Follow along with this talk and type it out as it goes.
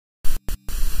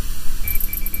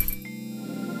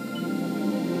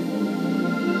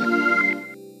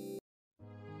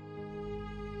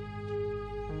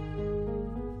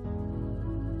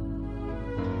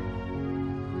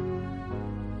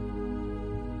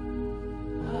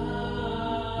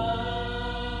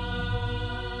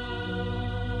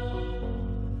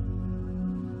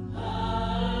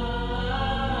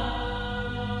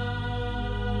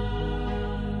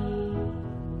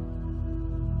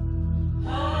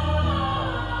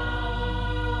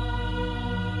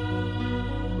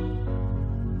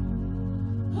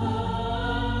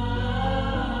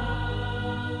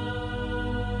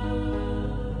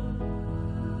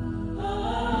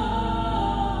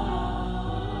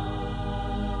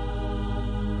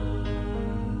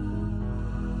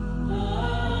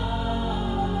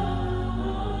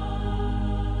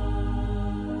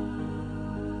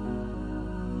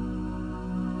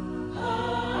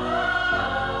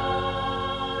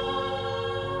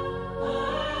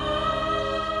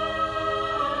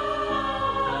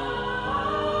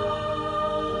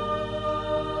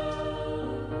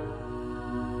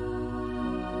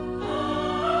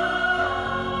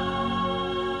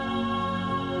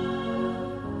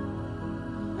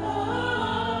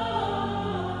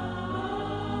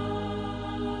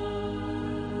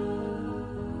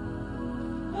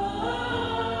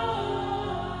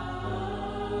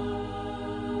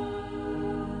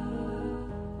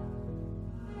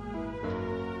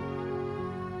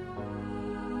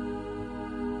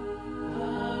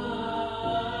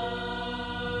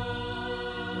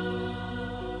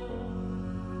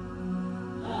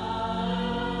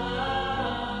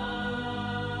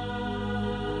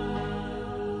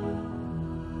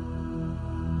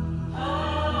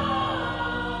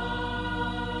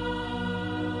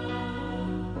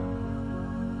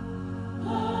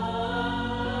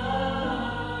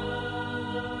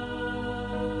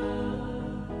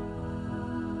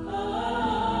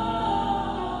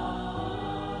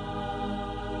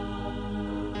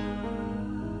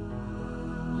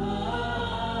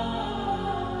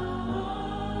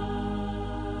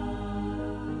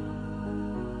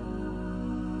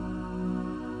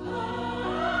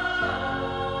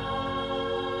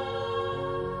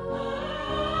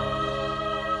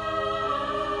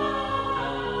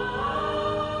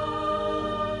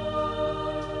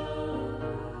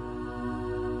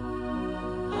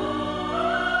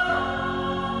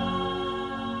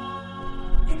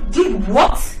did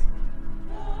what?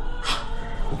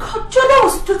 God, Joe, that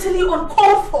was totally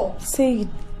uncalled for. See,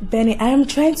 Benny, I am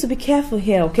trying to be careful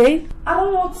here, okay? I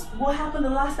don't want what happened the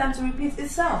last time to repeat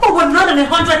itself. Oh, we're not in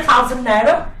 100,000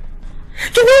 naira.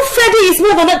 You know Freddie is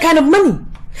more than that kind of money.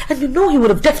 And you know he would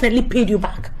have definitely paid you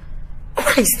back.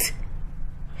 Christ.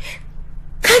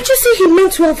 Can't you see he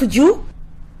meant well for you?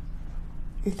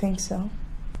 You think so?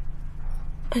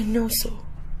 I know so.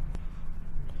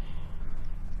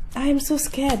 I am so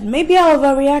scared. Maybe I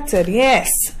overreacted, yes.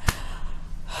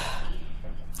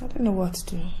 I don't know what to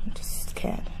do. I'm just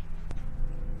scared.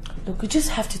 Look, we just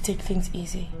have to take things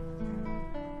easy.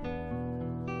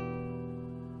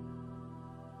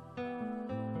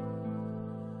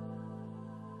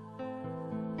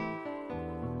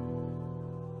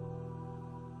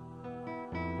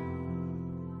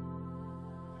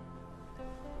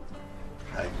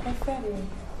 Hi. Hi, Freddie.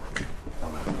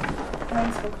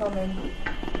 Thanks for coming.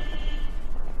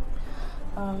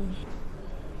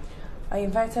 I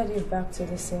invited you back to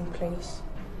the same place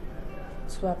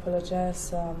to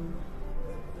apologize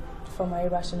for my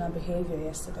irrational behavior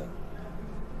yesterday.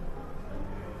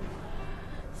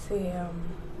 See,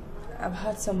 I've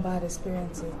had some bad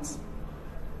experiences.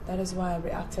 That is why I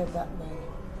reacted that way.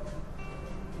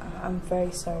 I'm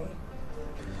very sorry.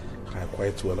 I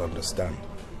quite well understand.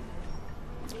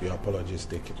 Your apology is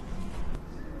taken.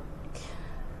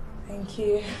 Thank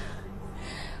you.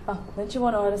 Oh, don't you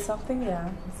want to order something? Yeah,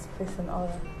 let's place an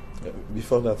order.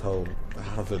 Before that, I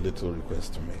have a little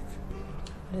request to make.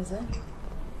 What is it?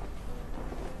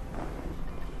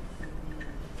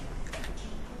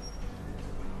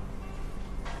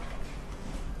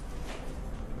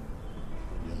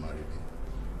 You marry me.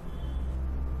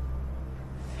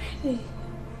 Really?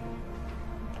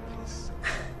 Please.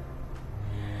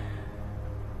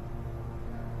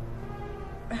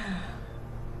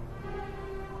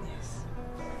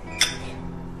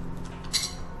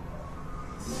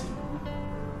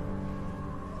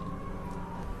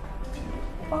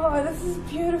 Oh, this is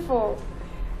beautiful.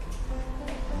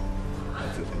 I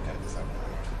do think I deserve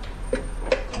it.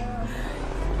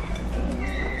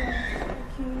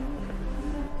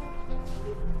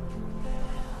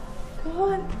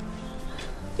 God,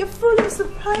 you're full of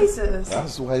surprises.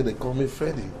 That's why they call me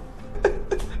Freddie.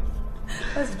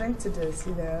 Let's drink to this,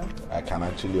 you know. I can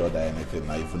actually order anything,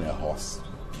 not even a horse.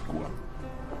 Go on.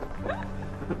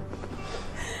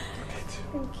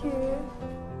 Thank you.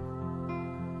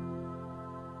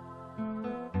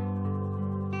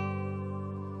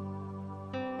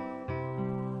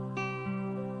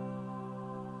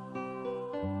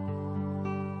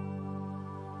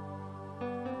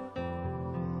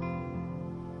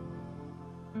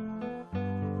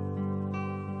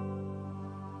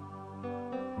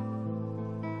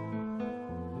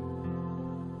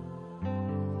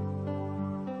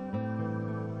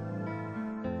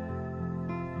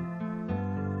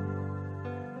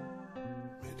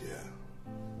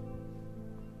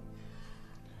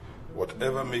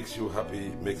 Whatever makes you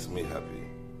happy makes me happy.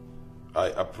 I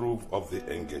approve of the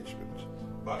engagement.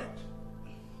 But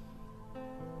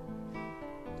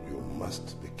you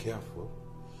must be careful.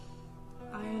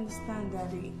 I understand,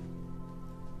 Daddy.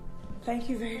 Thank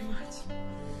you very much.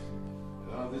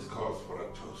 Now this calls for a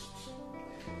toast.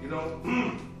 You know,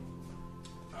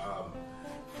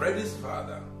 Freddie's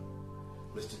father,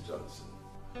 Mr. Johnson,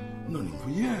 known him for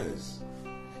years.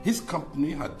 His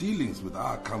company had dealings with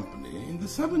our company in the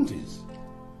 70s.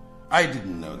 I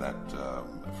didn't know that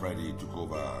Freddie took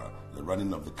over the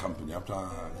running of the company after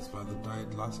his father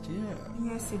died last year.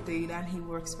 Yes, he did, and he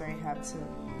works very hard too.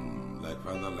 Like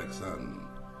father, like son.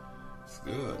 It's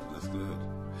good, that's good.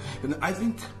 And I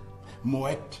think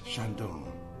Moet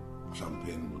Chandon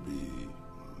champagne will be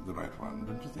the right one,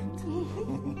 don't you think?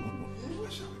 I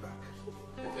shall be back.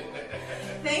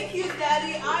 Thank you,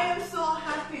 Daddy. I am so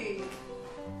happy.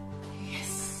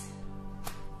 Yes.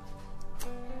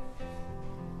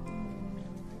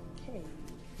 Okay.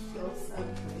 Feel so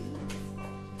great.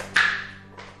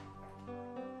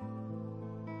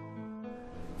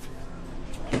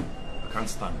 I can't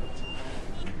stand it.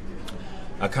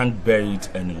 I can't bear it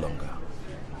any longer.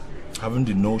 Having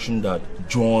the notion that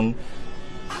John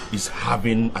is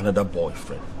having another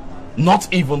boyfriend.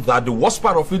 Not even that. The worst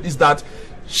part of it is that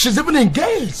she's even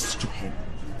engaged to him.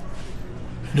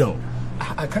 No,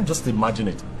 I can't just imagine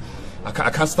it. I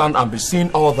can't stand and be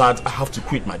seeing all that. I have to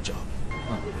quit my job.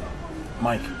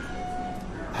 Mike,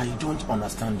 I don't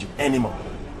understand you anymore.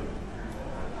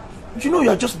 You know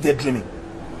you're just daydreaming.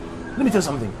 Let me tell you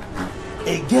something.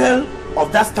 A girl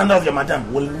of that standard of your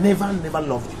madam will never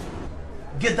love you.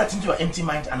 Get that into your empty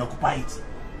mind and occupy it.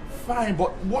 Fine,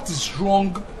 but what is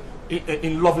wrong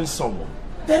in loving someone?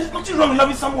 There is nothing wrong in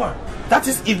loving someone. That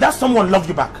is, if that someone loved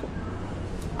you back.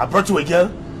 I brought you a girl,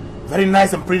 very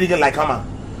nice and pretty girl like Amma,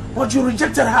 but you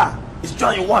rejected her. It's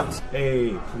John you want.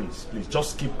 Hey, please,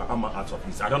 just keep Amma out of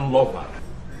this. I don't love her.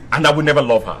 And I will never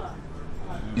love her.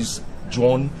 It's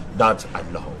John that I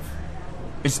love.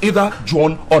 It's either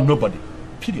John or nobody.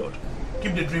 Period.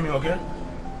 Keep the dreaming, okay?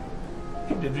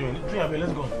 Keep the dreaming. Dream, okay,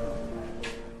 let's go.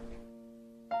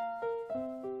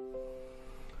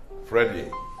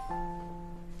 Freddie,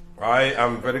 I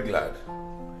am very glad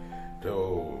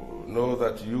to know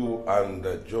that you and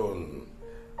John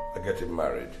are getting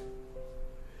married.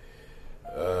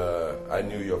 I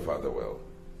knew your father well.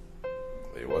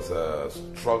 He was a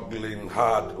struggling,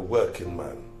 hard-working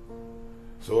man.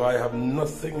 So I have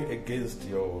nothing against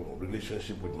your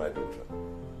relationship with my daughter.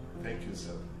 Thank you,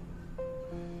 sir.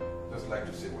 Just like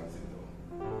to say one thing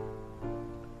though.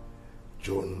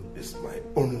 Joan is my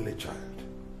only child.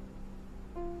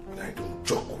 And I don't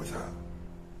joke with her.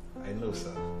 I know,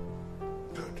 sir.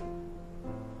 Good.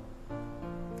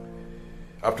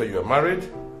 After you are married,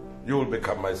 you will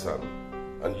become my son.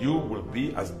 And you will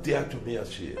be as dear to me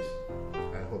as she is.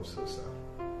 I hope so, sir.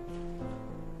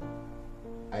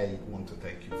 I want to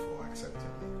thank you for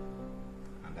accepting me.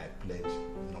 And I pledge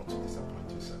not to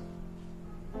disappoint you, sir.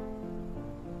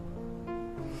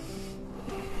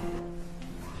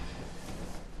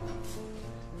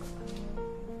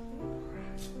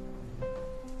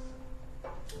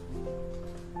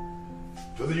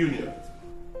 To the union.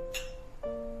 A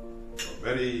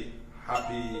very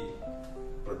happy,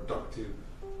 productive,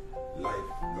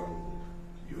 lifelong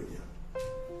union.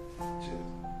 Cheers.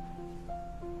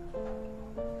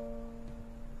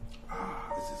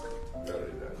 This is good.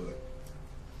 Very good.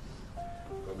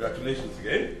 Congratulations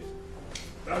again.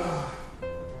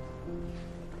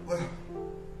 Well,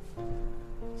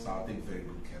 so I'll take very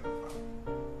good care of her.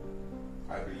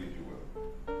 I believe you will.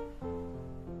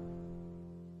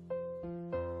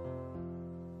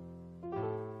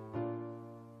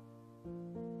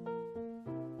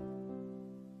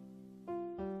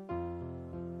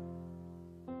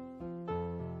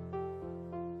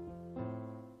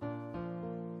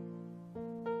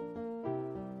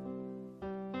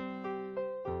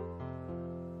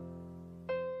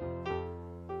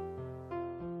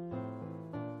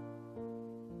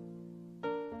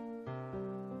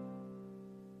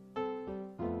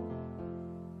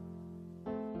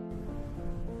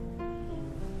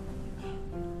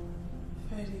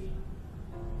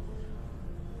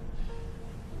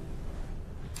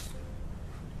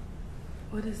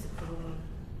 What is the problem?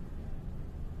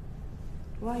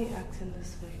 Why are you acting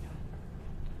this way now?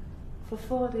 For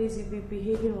 4 days you've been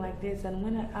behaving like this, and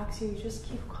when I ask you, you just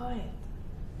keep quiet.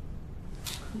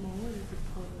 Come on, what is the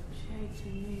problem? Share it to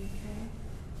me, okay?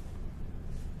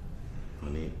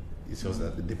 Honey, it's just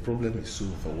that the problem is so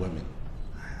overwhelming.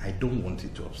 I don't want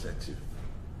it to upset you.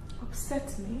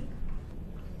 Upset me?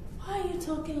 Why are you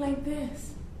talking like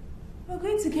this? We're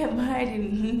going to get married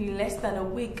in less than a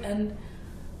week, and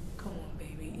come on,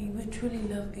 baby. If we truly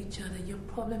love each other, your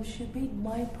problem should be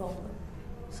my problem.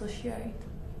 So share it.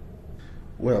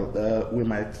 Well, we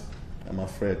might, I'm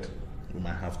afraid, we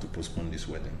might have to postpone this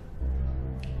wedding.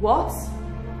 What?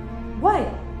 Why?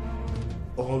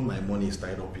 All my money is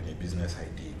tied up in a business I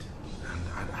did.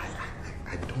 And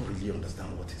I don't really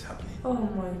understand what is happening. Oh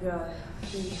my God.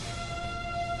 Please.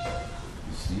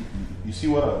 You see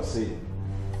what I was saying?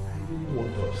 I really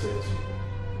want to upset you.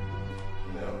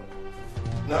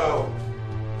 No.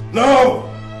 No!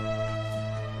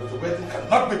 But the wedding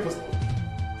cannot be postponed.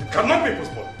 It cannot be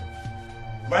postponed.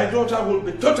 My daughter will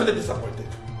be totally disappointed.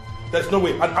 There's no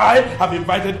way. And I have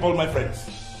invited all my friends.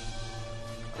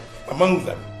 Among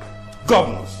them,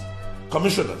 governors,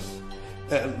 commissioners,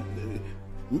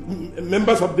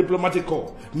 members of diplomatic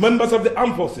corps, members of the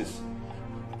armed forces,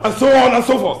 and so on and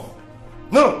so forth.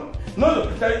 No,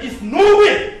 there is no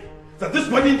way that this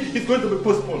wedding is going to be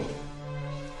postponed.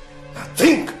 Now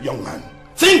think, young man,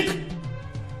 think!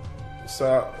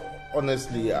 Sir,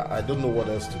 honestly, I don't know what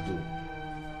else to do.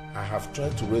 I have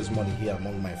tried to raise money here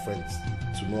among my friends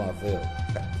to no avail.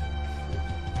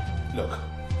 Look,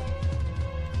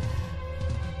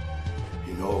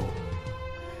 you know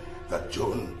that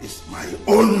Joan is my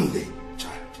only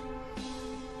child,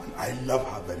 and I love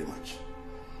her very much.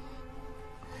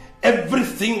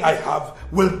 Everything I have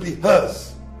will be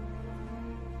hers.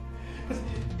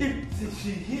 If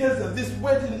she hears that this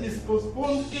wedding is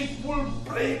postponed, it will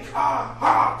break her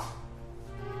heart.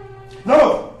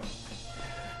 No!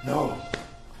 Let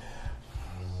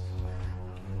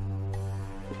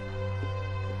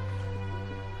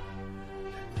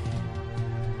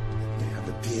me have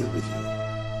a deal with you.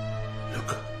 Look,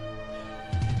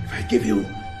 if I give you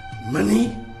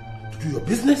money to do your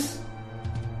business?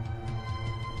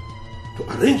 To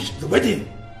arrange the wedding?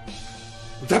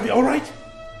 Would that be all right?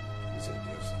 He said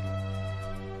yes.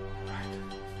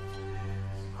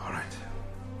 All right.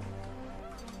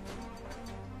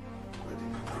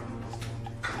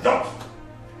 No!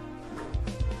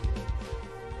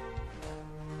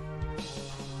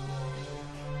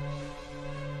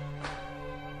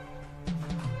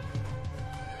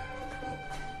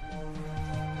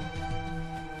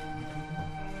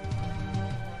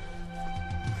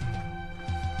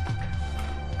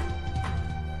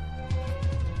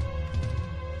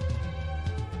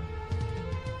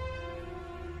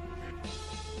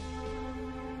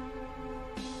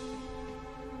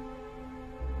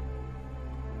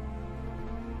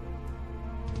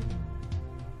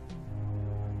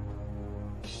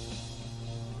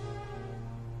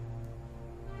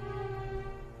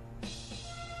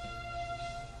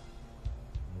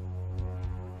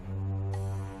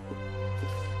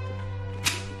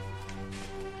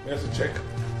 Here's a check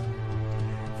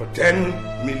for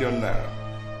 10 million naira.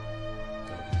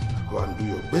 Go and do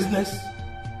your business,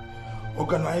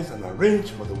 organize and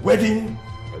arrange for the wedding.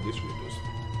 This will do.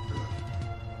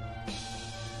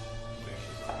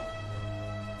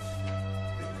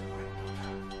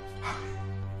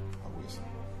 I will, sir.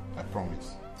 I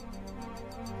promise.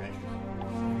 Thank you.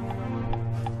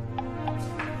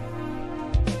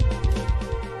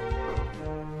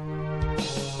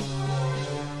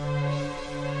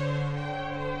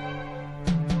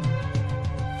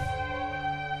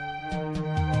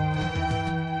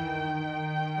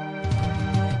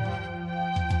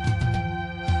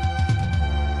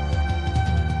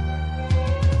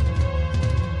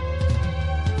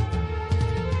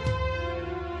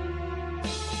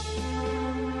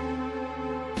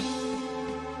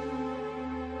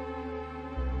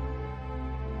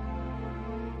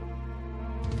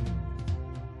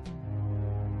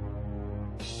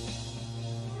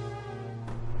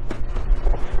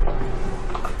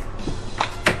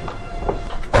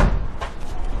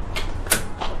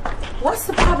 What's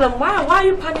the problem? Why are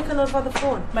you panicking over the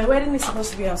phone? My wedding is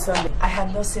supposed to be on Sunday. I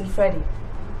have not seen Freddie.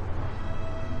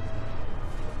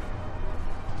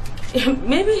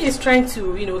 Maybe he's trying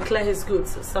to, clear his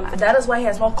goods or something. That is why he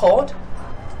has not called.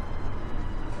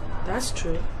 That's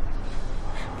true.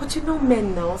 But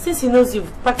men now, since he knows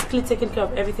you've practically taken care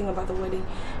of everything about the wedding,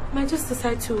 he might just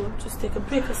decide to just take a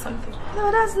break or something.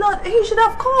 No, that's not. He should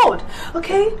have called.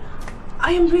 Okay?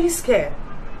 I am really scared.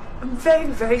 I'm very,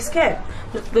 very scared.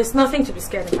 Look, there's nothing to be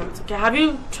scared about, okay? Have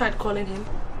you tried calling him?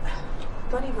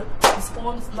 Don't even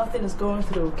respond. Nothing is going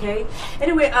through, okay?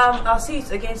 Anyway, I'll see you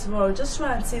again tomorrow. Just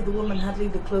try and see the woman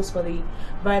handling the clothes for the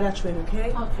bridal train,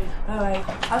 okay? Okay.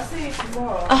 Alright. I'll see you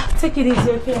tomorrow. Take it easy,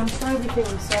 okay? I'm sorry everything.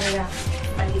 I'm sorry, yeah.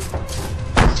 Bye.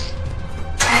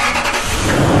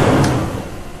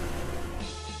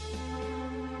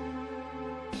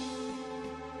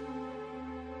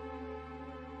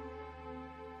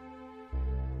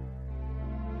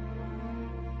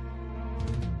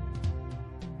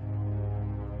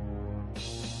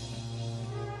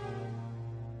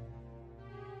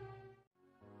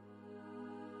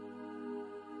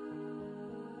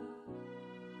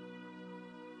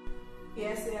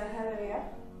 Yes, yeah, hello,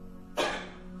 yeah?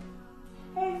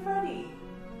 Hey, Freddie.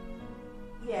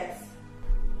 Yes.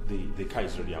 The car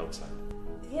is already outside.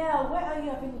 Yeah, where are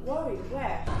you? I've been worried.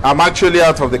 Where? I'm actually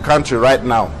out of the country right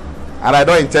now, and I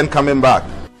don't intend coming back.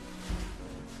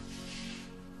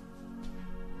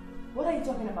 What are you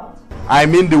talking about? I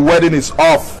mean, the wedding is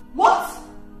off. What?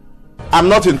 I'm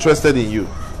not interested in you.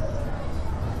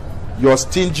 Your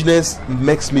stinginess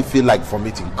makes me feel like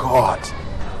vomiting. God.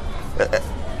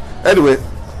 Anyway,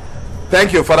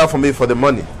 thank your father for me for the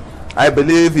money. I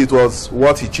believe it was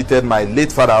what he cheated my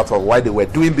late father out of while they were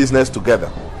doing business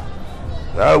together.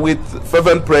 With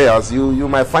fervent prayers, you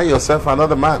might find yourself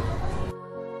another man.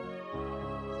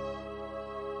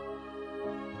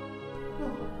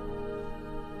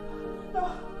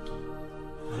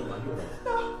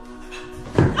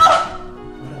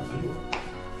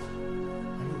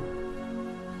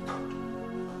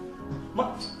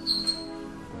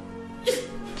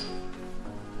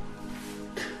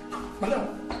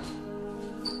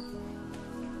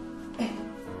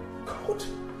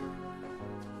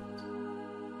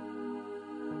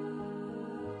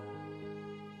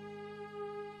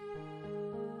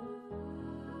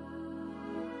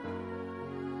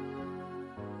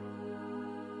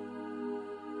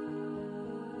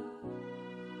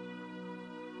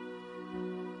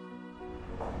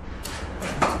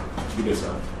 Good day,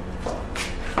 sir.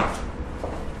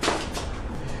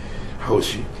 How is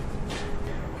she?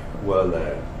 Well,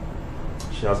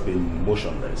 She has been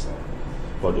motionless.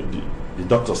 But the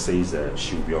doctor says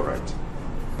she'll be alright.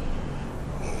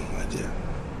 Oh, my dear.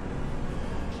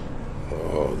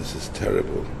 Oh, this is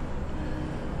terrible.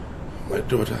 My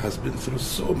daughter has been through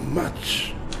so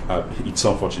much. It's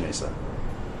unfortunate, sir.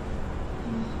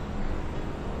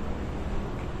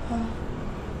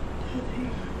 Daddy.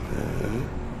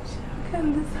 How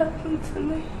can this happen to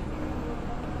me?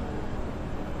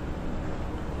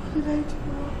 What did I do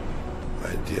wrong?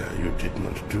 My dear, you did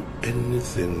not do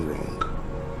anything wrong.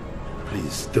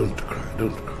 Please, don't cry,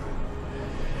 don't cry.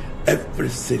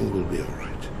 Everything will be all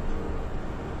right.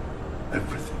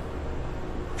 Everything.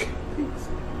 Please.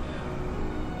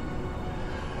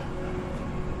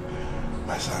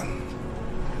 My son,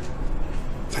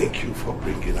 thank you for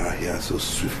bringing her here so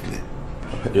swiftly.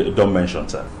 Don't mention,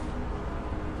 sir.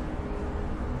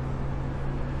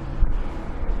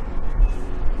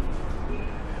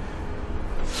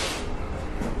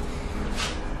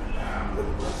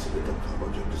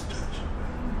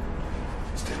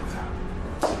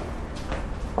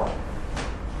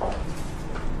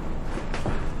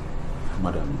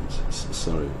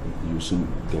 Sorry, you will soon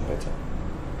get better.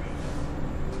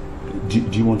 Do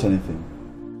you want anything?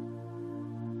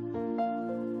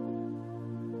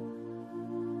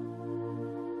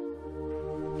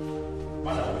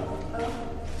 Madam,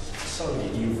 sorry,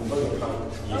 you forgot your card.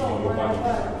 Your bag.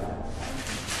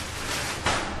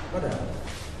 Madam,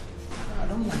 I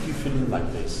don't like you feeling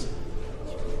like this.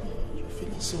 You're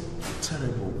feeling so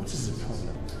terrible. What is the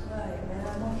problem? Right, man,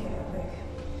 I'm okay.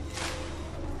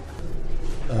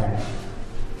 I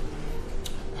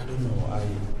don't know.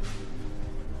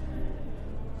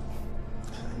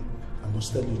 I must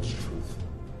tell you the truth.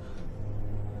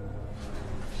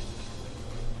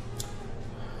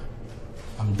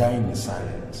 I'm dying in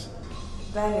silence.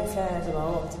 Dying in silence about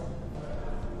what?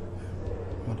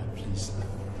 Mother, please,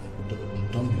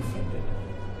 don't be offended.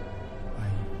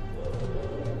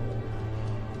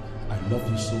 I love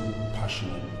you so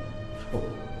passionately. Oh,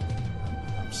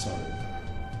 I'm sorry.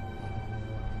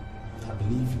 I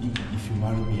believe if you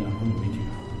marry me, I'm going to make you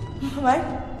happy. Right?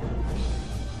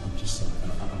 I'm just sorry.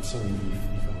 I'm sorry if I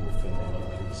offended you,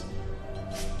 please.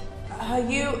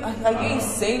 Are you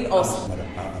insane or? Madam,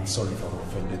 I'm sorry if I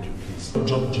offended you, please.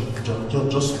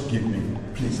 Just forgive me,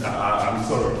 please. I'm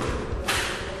sorry.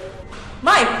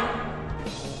 Mike!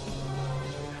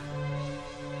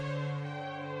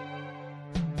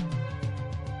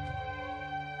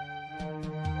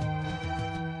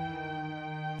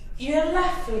 You're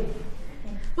laughing.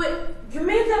 Wait, you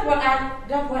mean that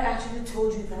boy actually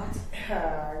told you that?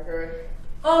 Good.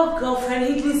 Oh,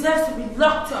 girlfriend, he deserves to be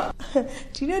locked up.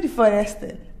 Do you know the funniest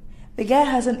thing? The guy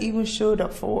hasn't even showed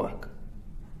up for work.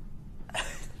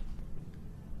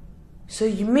 So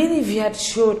you mean if he had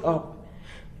showed up,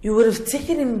 you would have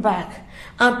taken him back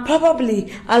and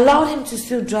probably allowed him to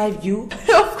still drive you?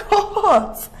 Of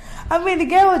course. I mean, the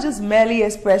guy was just merely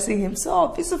expressing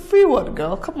himself. It's a free word,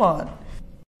 girl. Come on.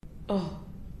 Oh.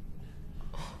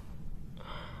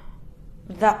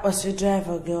 That was your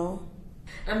driver, girl.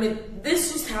 I mean,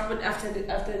 this just happened after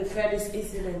the Freddy's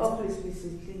incident. Oh, please.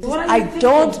 What are you I thinking?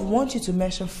 don't want you to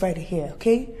mention Freddy here,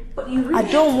 okay? But you really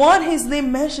I don't want his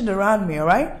name mentioned around me,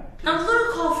 alright? I'm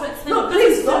gonna call Fred's name. No,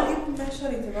 please don't even mention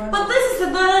it around But me. this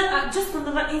is just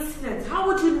another incident. How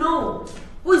would you know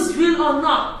who's real or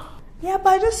not? Yeah,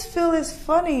 but I just feel it's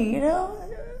funny, you know?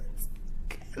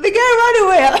 The guy ran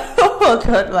away. Oh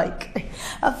God, like,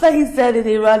 after he said it,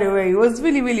 he ran away. It was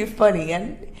really, really funny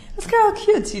and it's kind of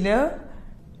cute, you know?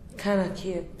 Kind of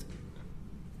cute.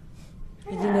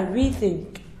 You didn't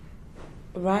rethink,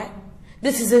 right?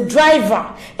 This is a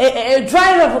driver. A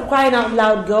driver for crying out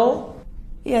loud, girl.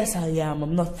 Yes, I am.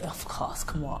 I'm not, of course,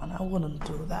 come on. I wouldn't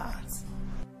do that.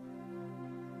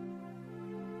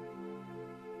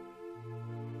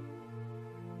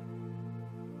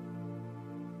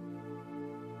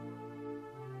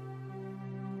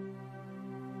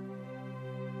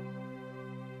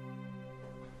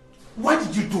 Why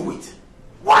did you do it?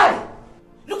 Why?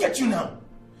 Look at you now.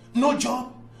 No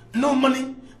job, no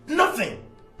money, nothing.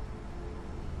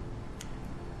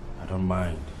 I don't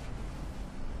mind.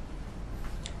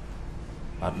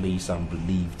 At least I'm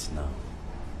relieved now.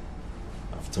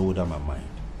 I've told her my mind.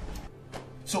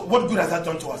 So what good has that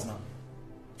done to us now?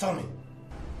 Tell me.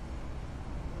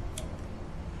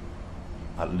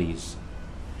 At least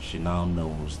she now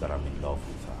knows that I'm in love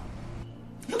with her.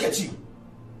 Look at you.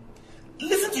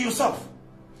 Listen to yourself.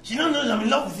 She now knows I'm in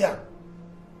love with her.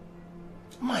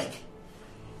 Mike,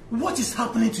 what is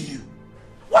happening to you?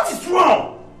 What is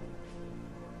wrong?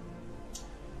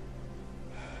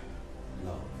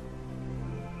 Love.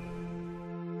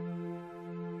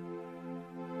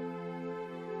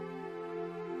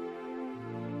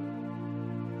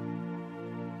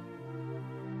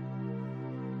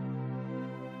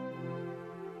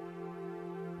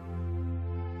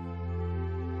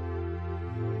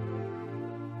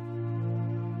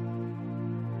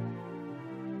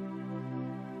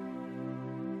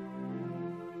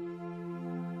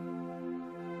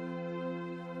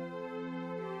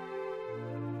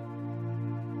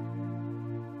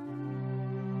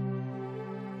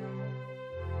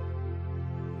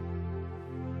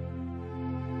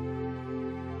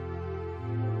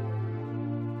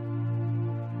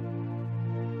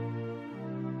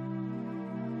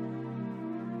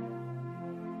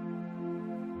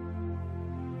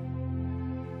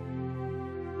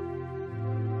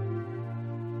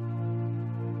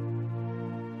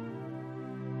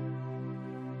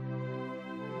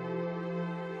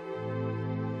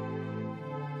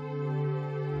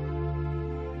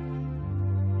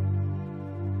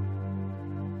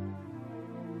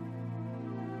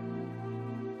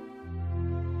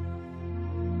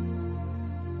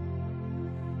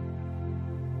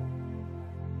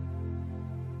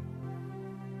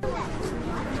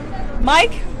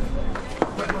 Mike?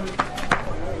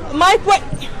 Mike, wait!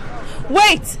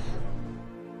 Wait!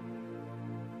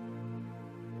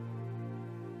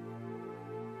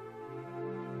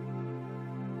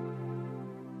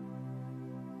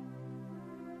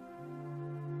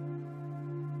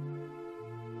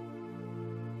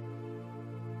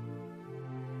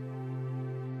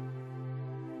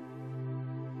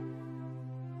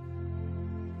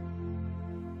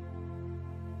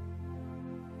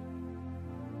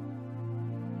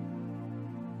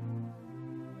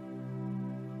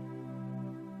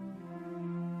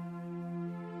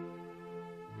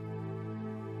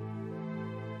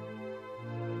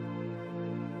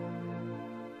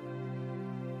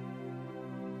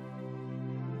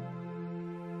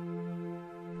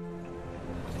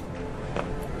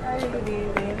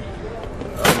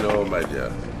 Hello, my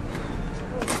dear.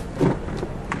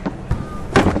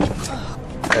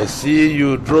 I see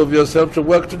you drove yourself to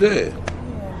work today. Yeah.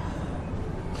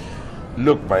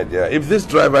 Look, my dear, if this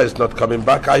driver is not coming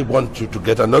back, I want you to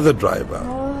get another driver.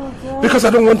 Oh, God. Because I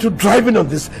don't want you driving on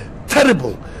these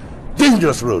terrible,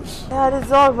 dangerous roads. That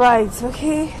is all right,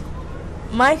 okay?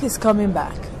 Mike is coming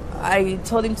back. I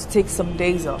told him to take some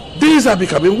days off. Days are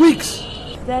becoming weeks.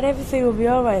 That everything will be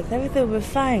all right. Everything will be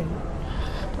fine.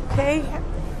 Okay?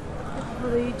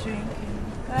 What are you drinking?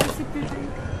 Can I sip your drink?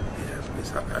 Yes,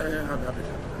 please. I have it.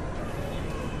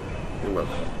 You're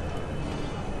welcome.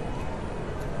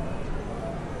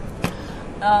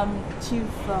 Chief,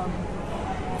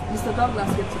 Mr. Douglas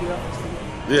came to the office today.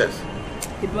 Yes.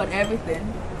 He brought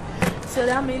everything. So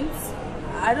that means,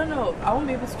 I don't know, I won't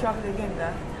be able to travel again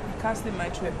then. I'm canceling my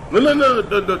trip. No,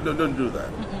 don't do that.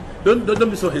 Don't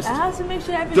be so hasty. I have to make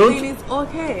sure everything is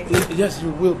okay. Yes,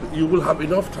 you will. You will have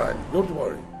enough time. Don't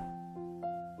worry.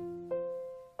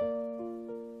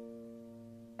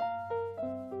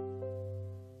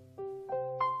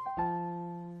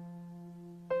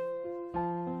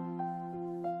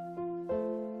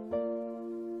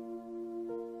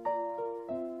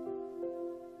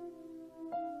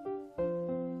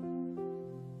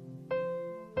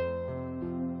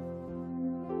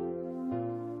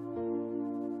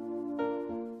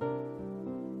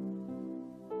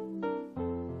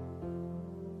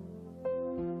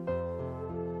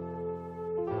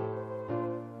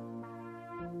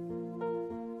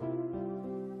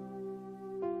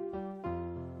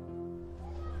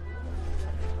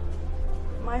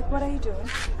 Mike, what are you doing?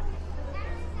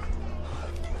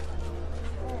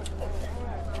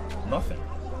 Nothing.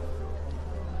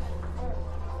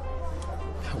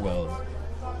 Well,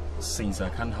 since I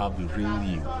can't have the real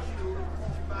you,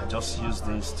 I just use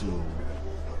this to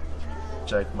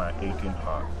check my aching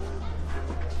heart.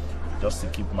 Just to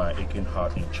keep my aching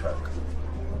heart in check.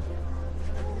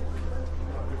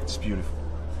 It's beautiful.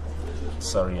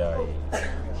 Sorry,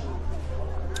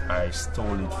 I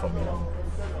stole it from you.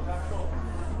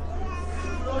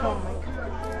 Come, Mike.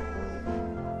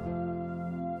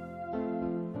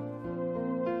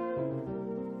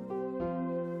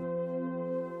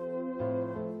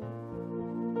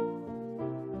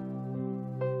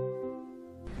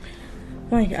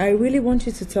 Mike, I really want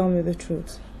you to tell me the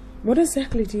truth. What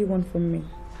exactly do you want from me?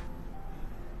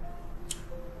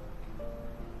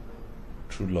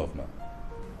 True love, man.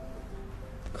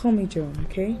 Call me Joan,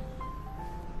 okay?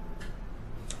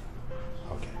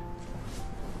 Okay.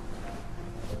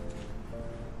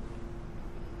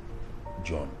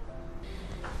 John.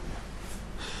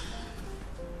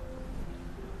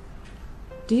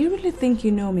 Do you really think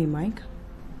you know me, Mike?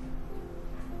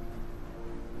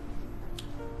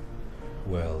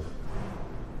 Well,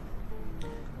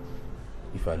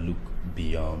 if I look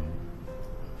beyond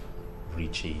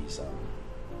riches and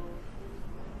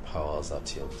powers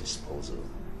at your disposal,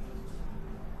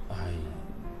 I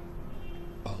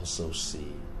also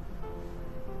see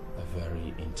a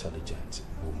very intelligent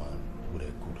woman with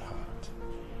a good heart,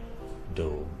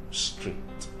 though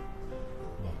strict,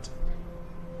 but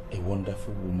a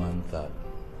wonderful woman that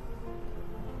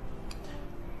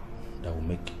will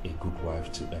make a good wife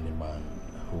to any man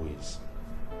who is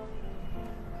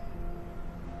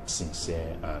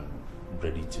sincere and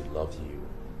ready to love you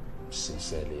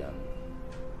sincerely and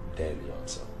daily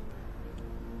also.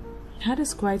 That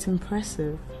is quite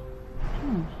impressive.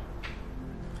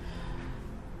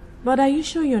 But are you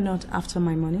sure you're not after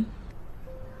my money?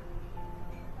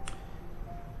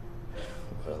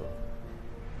 Well,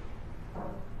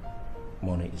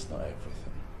 money is not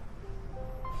everything.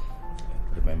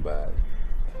 Remember,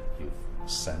 you've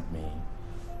sent me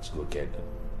to go get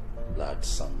a large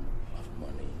sum of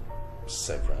money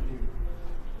severally.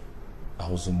 I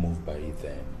wasn't moved by it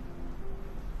then,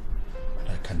 and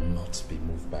I cannot be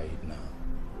moved by it now.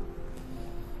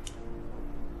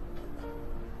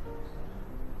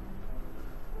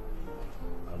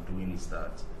 thing is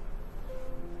that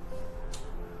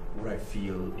what I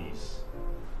feel is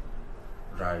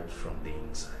right from the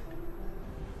inside.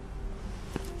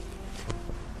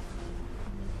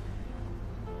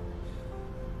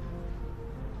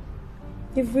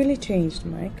 You've really changed,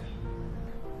 Mike.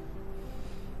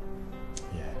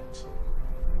 Yeah,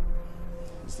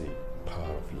 it's the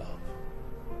power of love.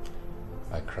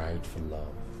 I cried for love.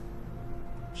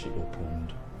 She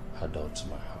opened her door to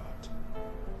my heart,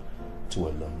 to a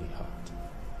lonely heart.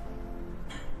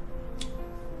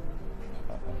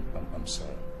 I'm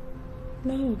sorry.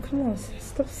 No, come on,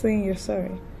 stop saying you're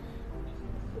sorry.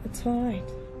 It's alright.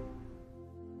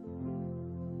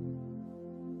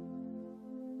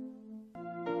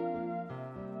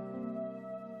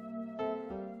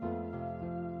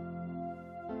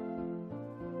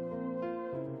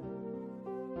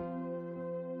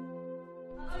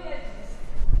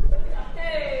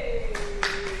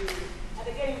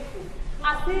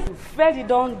 Freddy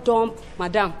don't dump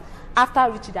Madam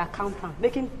after reaching the accountant,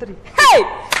 making 3. Hey!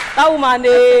 That woman,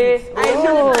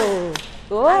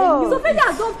 Oh. So Freddy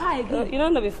has done pie again. You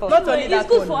don't know before. Not only that, it's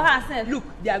good for herself. Look,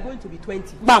 they are going to be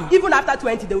 20. Bam. Even after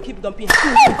 20, they will keep dumping.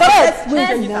 Correct.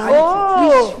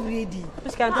 Oh. Ready.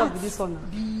 Which kind of this one now?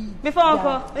 Before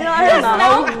Uncle. You know, Yes,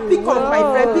 now. Pick up, my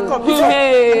friend. Pick up.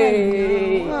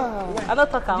 Hey. I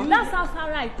don't talk out. That sounds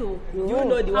alright, though. Do you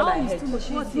know the one I heard?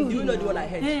 Do you know the one I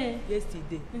heard?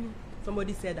 Yesterday,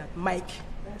 somebody said that Mike,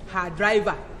 her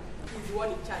driver, is the one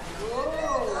in charge.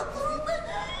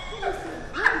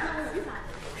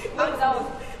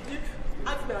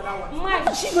 Mike,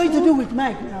 what's she going to do with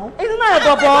Mike now? Isn't that a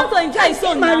double? I want to enjoy his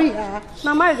son Marry now. her.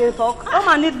 Now Mike they talk. Oh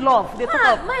man need love. They talk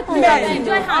up. Mike will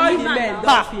enjoy her. All the men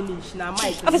don't finish. Now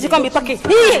Mike. After she can't be talking.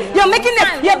 You're making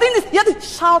it. You're doing this. You're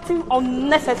shouting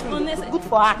unnecessary. Good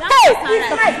for her. Hey!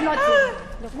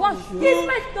 What? This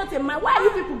Mike not a man. Why are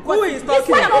you people going? Who is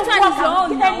talking? Which one is your own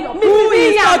now? Who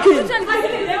is talking?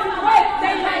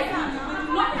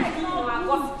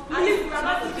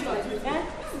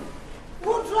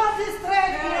 Who dropped this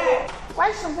thread here?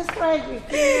 Why should this thread be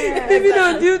here? Even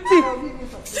on duty.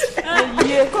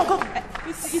 Yeah, come.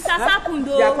 It's a happened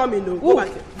though. They are coming though. Go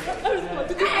back.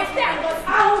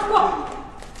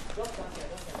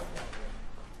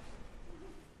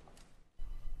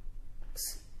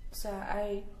 Sir,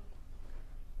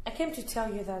 I came to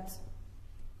tell you that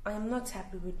I am not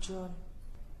happy with John.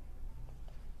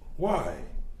 Why?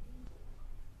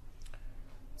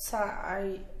 Sir,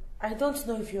 I don't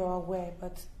know if you're aware,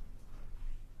 but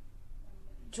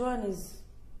John is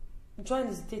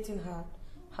dating her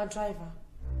driver.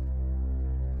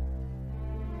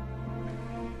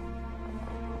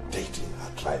 Dating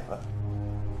her driver?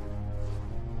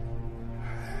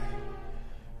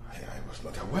 I was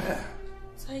not aware.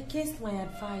 So against my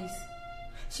advice,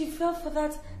 she fell for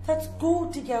that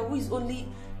gold digger who is only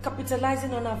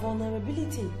capitalizing on her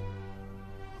vulnerability.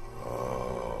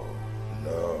 Oh,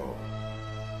 no.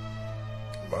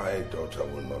 My daughter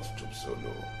will not stoop so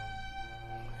low.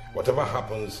 Whatever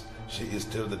happens, she is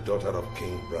still the daughter of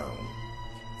King Brown.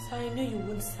 So I know you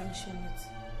won't sanction it.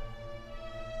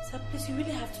 Sir, please, you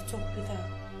really have to talk with her.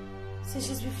 Since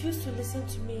she's refused to listen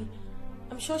to me,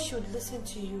 I'm sure she would listen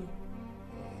to you.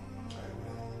 I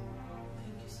will.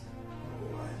 Thank you, sir.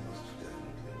 Oh, I must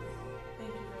definitely will.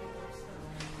 Thank you very much, sir.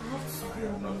 I have to I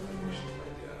am not finished, my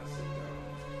dear. Sit down.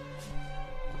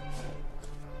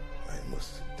 I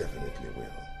most definitely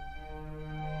will.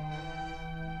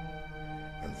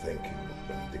 And thank you,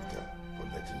 Benedicta, for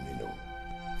letting me know.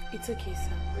 It's okay,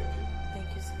 sir. Thank you. Thank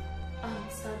you, sir.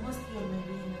 Sir, I must be on my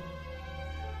way now.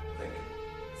 Thank you.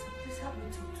 Sir, please help me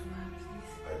talk to her,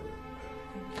 please. I will.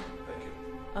 Thank you.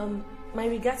 Thank you. My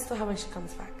regards to her when she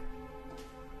comes back.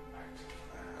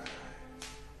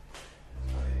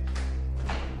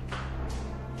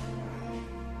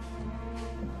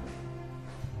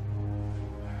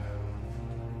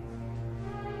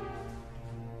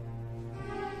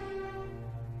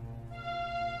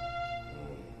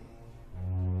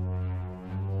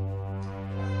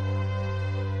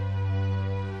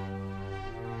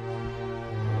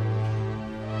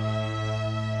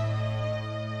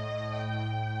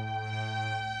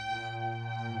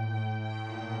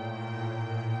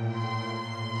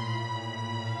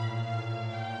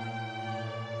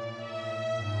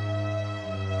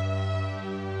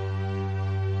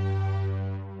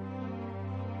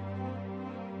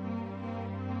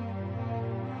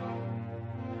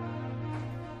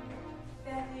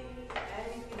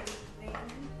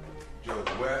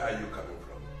 Where are you coming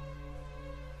from?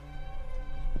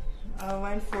 I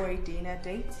went for a dinner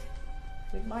date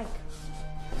with Mike.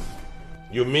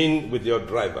 You mean with your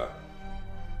driver?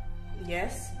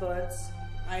 Yes, but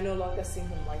I no longer see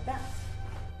him like that.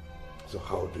 So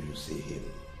how do you see him?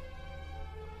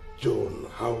 Joan,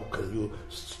 how can you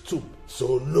stoop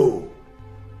so low?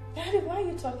 Daddy, why are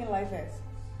you talking like this?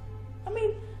 I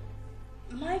mean,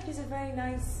 Mike is a very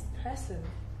nice person.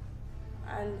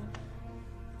 And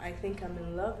I think I'm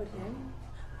in love with him.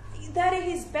 Daddy,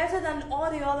 he's better than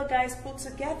all the other guys put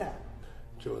together.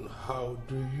 Joan, how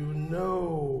do you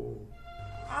know?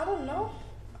 I don't know.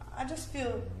 I just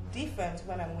feel different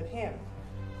when I'm with him.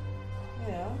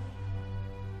 You know,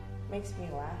 makes me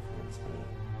laugh, makes me...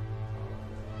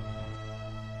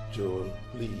 Joan,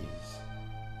 please.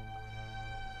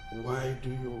 Why do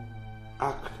you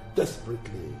act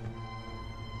desperately?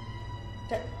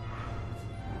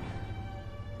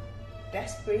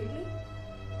 Desperately?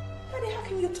 Daddy, how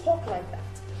can you talk like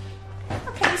that?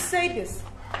 How can you say this?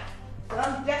 But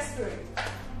I'm desperate.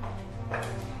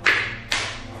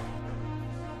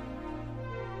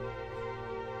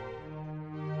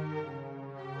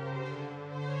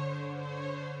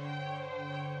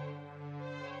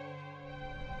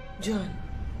 John,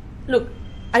 look,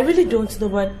 I really don't know,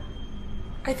 but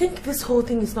I think this whole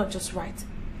thing is not just right.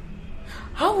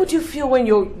 How would you feel when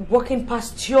you're walking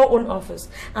past your own office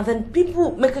and then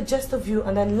people make a jest of you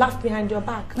and then laugh behind your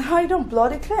back? I don't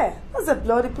bloody care. That's a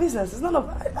bloody business. It's none of...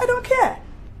 I don't care.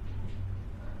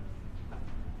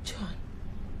 John,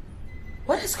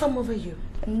 what has come over you?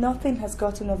 Nothing has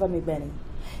gotten over me, Benny.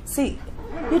 See,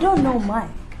 you don't know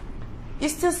Mike. You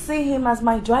still see him as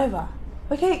my driver.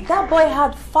 Okay, that boy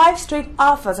had 5 straight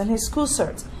offers in his school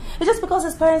cert. It's just because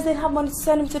his parents didn't have money to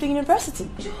send him to the university.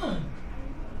 John.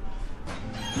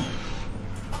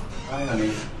 Hi,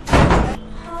 honey.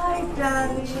 Hi,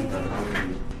 darling.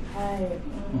 Hi.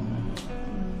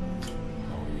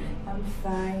 I'm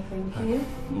fine, thank you.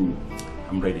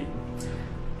 I'm ready.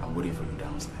 I'm waiting for you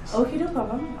downstairs. Okay, no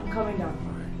problem. I'm coming down.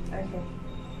 All right. Okay.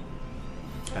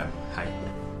 Hi.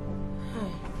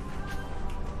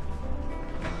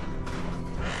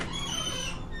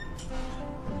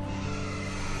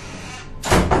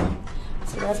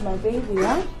 So that's my baby,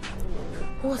 huh?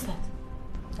 Who was that?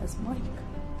 That's Mike.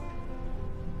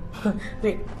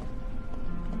 Wait,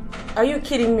 are you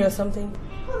kidding me or something?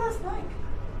 Oh, that's Mike.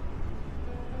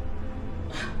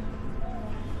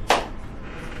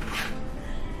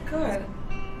 Good.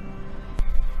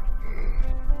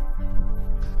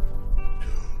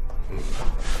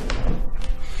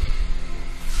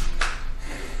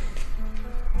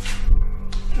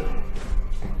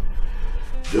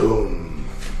 Joan,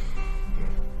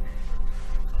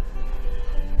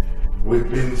 we've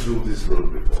been through this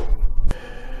road before.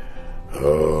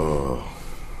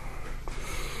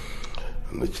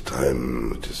 And each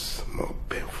time it is more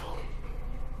painful.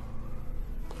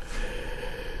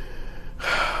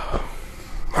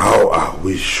 How are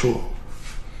we sure?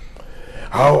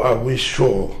 How are we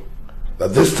sure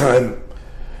that this time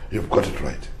you've got it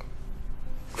right?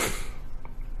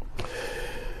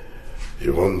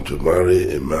 You want to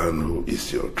marry a man who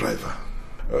is your driver.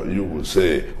 You would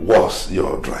say, was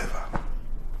your driver.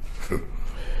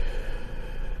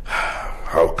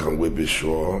 How can we be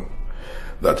sure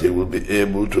that he will be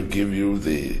able to give you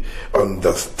the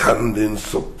understanding,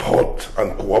 support,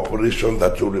 and cooperation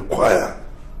that you require?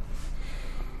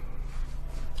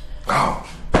 How?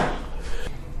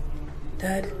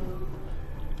 Dad,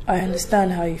 I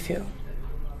understand how you feel.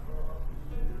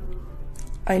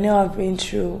 I know I've been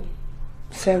through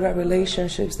several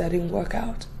relationships that didn't work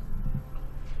out.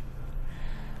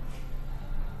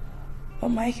 But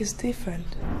Mike is different.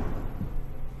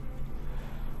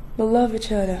 We love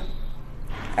each other,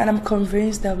 and I'm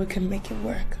convinced that we can make it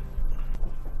work.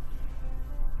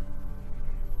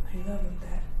 I love him,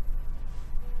 Dad.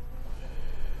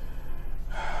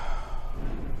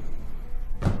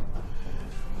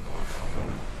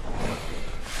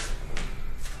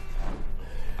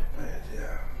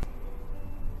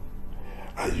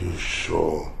 Are you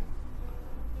sure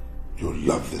you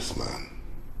love this man?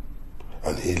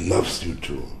 And he loves you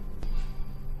too?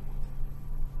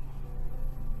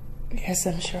 Yes,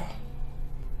 I'm sure.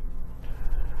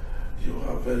 You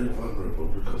are very vulnerable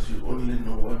because you only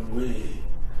know one way,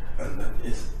 and that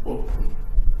is open.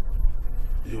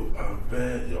 You are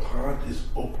your heart is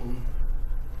open,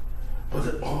 but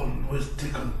they always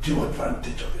take undue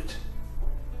advantage of it.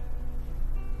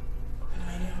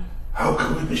 I know. How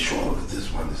can we be sure that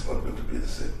this one is not going to be the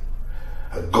same?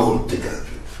 A gold digger.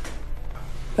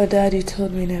 But Daddy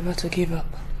told me never to give up.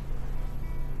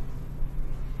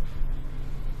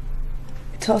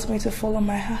 He tells me to follow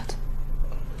my heart.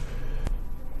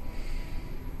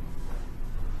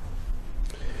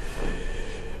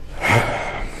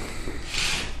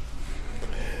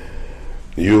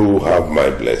 You have my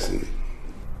blessing.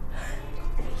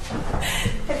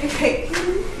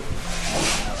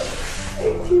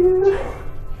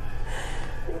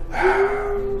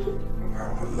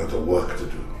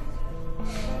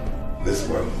 This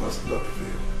one must not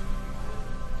fail.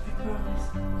 I promise.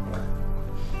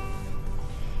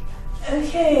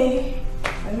 Okay.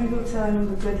 Let me go tell him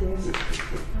the good news.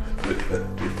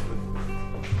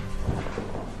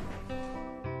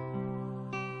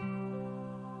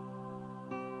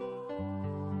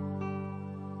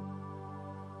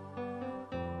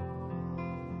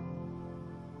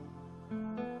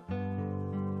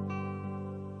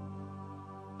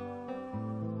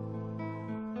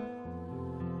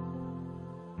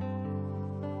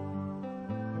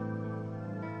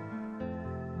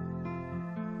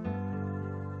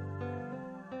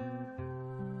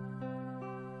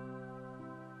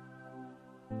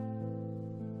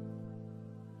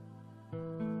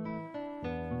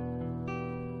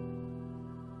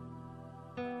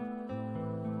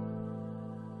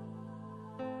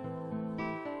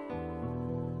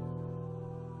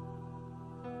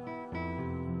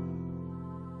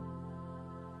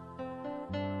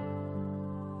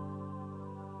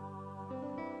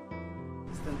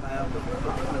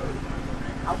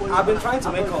 I've been trying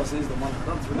to make calls since the morning.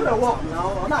 Don't really walk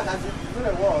now. I'm not going to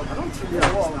walk. I don't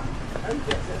really walk.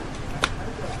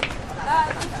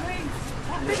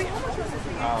 Baby, how much was it?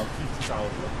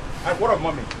 50,000. What of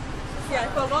mommy? Yeah, I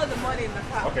forgot the money in the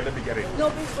car. Okay, let me get it. No,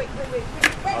 wait.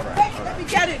 Let me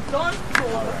get it. Don't go,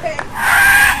 okay?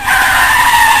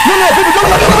 No, baby,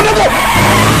 don't.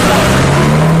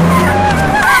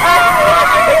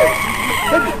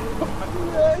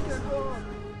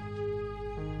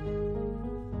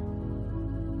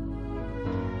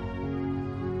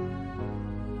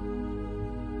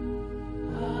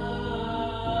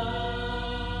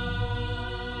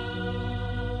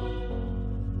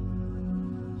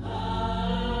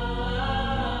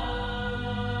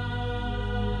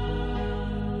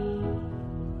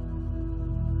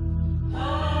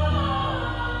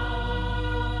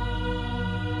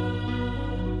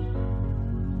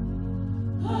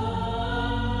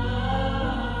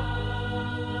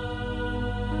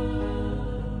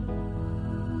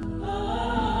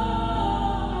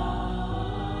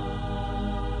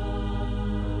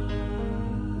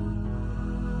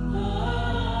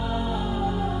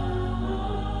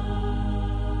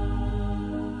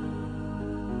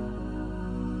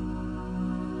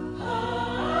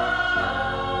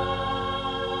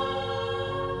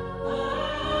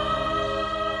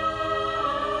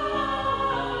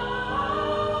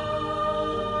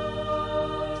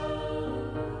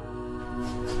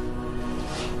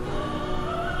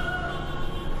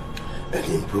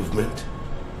 Any improvement?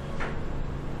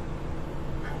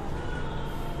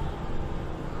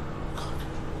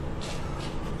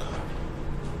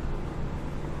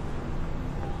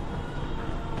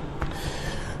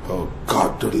 Oh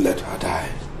God, don't let her die.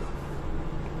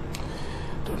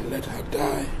 Don't let her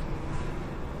die.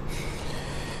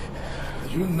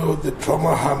 You know the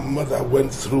trauma her mother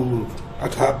went through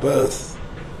at her birth.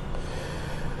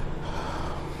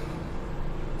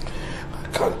 I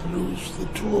can't lose the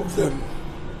two of them.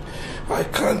 I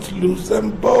can't lose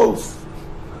them both.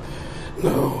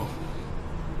 No.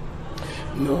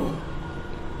 No.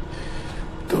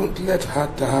 Don't let her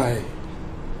die.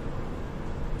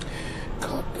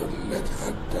 God, don't let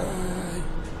her die.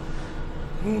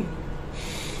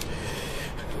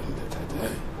 Don't let her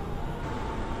die.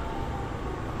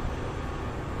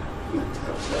 Let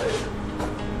her die.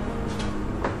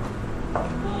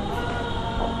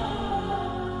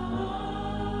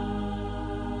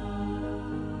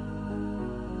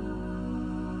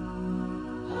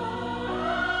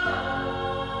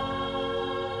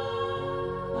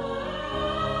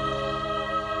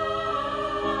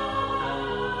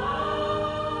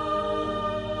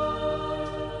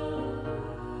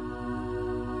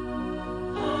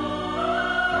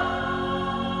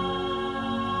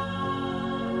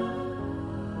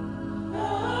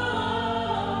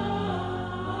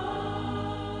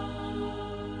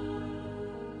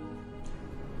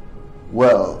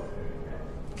 Well,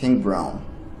 King Brown,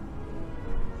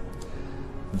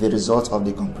 the result of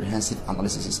the comprehensive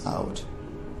analysis is out.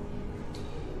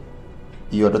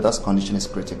 Your daughter's condition is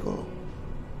critical.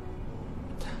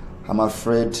 I'm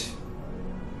afraid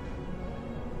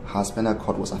her spinal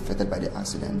cord was affected by the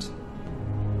accident.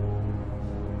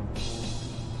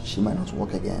 She might not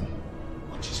walk again.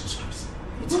 Oh, Jesus Christ.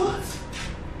 What?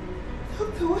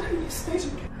 Doctor, what are you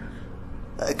saying?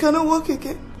 I cannot walk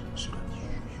again.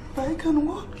 I can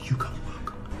walk. You can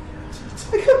walk.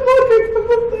 I can walk. I can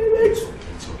move my legs.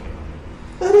 It's okay.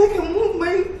 And I can move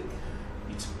my...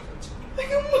 It's okay. I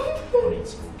can move my...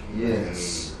 It's okay.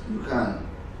 Yes, you can.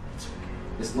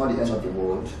 It's not the end of the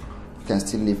world. You can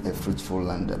still live a fruitful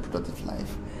and productive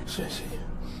life.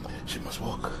 She must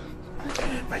walk.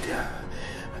 My dear,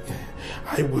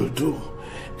 I will do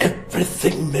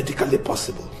everything medically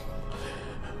possible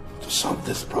to solve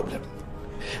this problem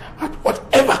at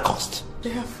whatever cost. They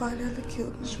have finally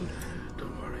killed me.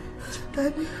 Don't worry.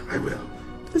 Daddy, I will.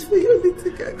 it's for your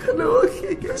little girl. I cannot walk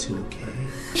again. It's okay.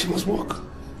 She must walk.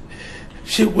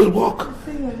 She will walk.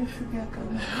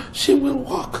 She will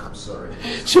walk. I'm sorry.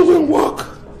 She will walk.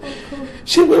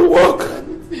 She will walk.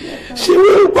 She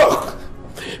will walk.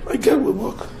 My girl will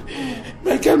walk.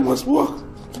 My girl must walk.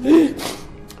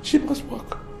 She must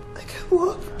walk. I can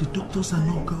walk. The doctors are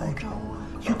not good.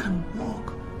 You can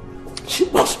walk. She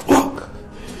must walk.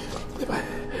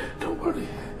 Don't worry.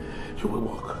 You will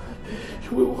walk.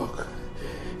 You will walk.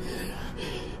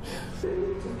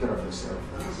 Take care of yourself.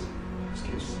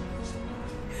 Excuse me.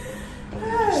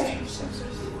 Hey!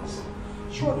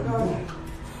 What God?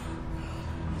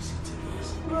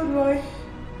 What do I?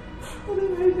 What do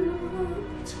I do?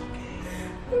 It's okay.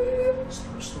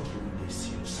 Stop doing this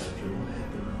to yourself. You won't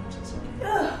help it out. It's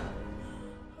okay.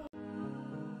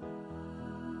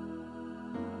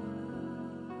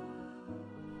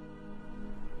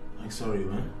 I'm sorry,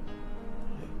 man.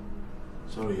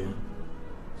 Sorry, yeah.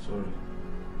 Sorry.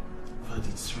 But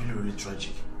it's really, really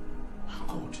tragic. How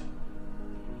God?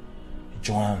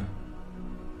 Joanne,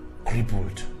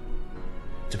 crippled,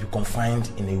 to be confined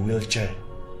in a wheelchair.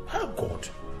 How God?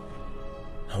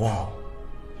 Wow.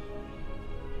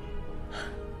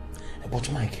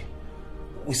 But Mike,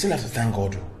 we still have to thank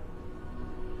God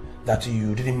that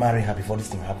you didn't marry her before this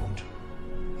thing happened.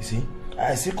 You see,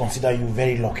 I still consider you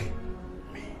very lucky.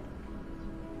 Me?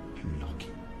 Lucky?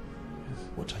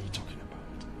 What are you talking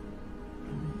about?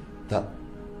 That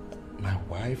my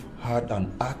wife had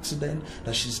an accident,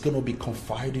 that she's going to be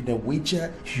confined in a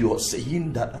wheelchair? You're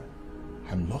saying that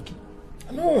I'm lucky?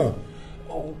 No.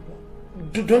 Oh,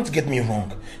 don't get me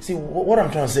wrong. See, what I'm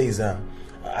trying to say is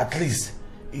at least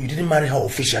you didn't marry her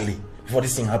officially before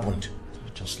this thing happened.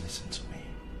 Just listen to me.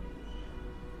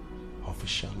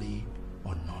 Officially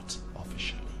or not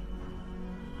officially,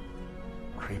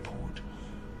 crippled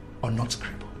or not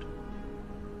crippled,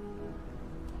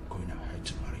 I'm going ahead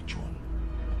to marry John.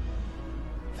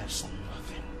 There's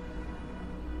nothing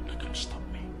that can stop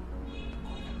me.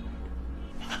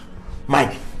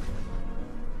 Mike,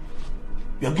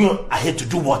 you're going ahead to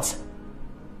do what?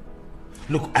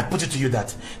 Look, I put it to you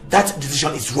that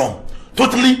decision is wrong.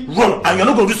 Totally wrong, and you're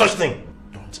not going to do such thing.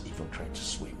 Don't even try to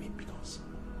sway me, because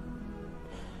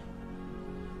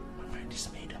my mind is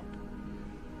made up.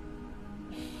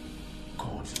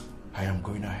 God, I am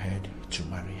going ahead to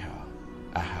marry her.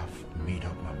 I have made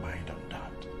up my mind on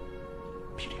that.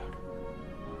 Period.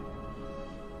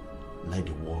 Let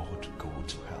the world go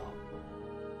to hell.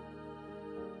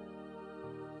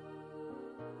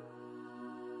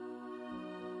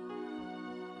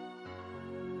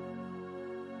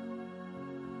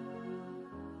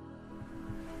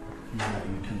 Yeah,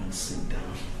 you cannot sit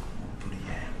down. Put it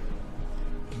here.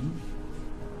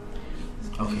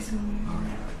 Okay. All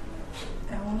right.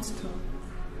 I want to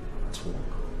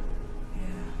Talk.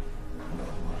 Yeah.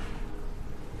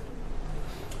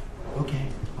 Okay,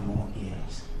 I'm all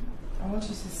ears. I want you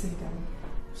to sit down.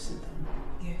 Sit down.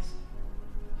 Yes.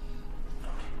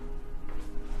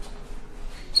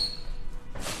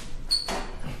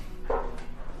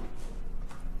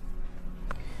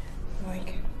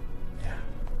 Mike. Yeah.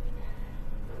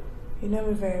 You know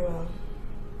me very well.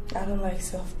 I don't like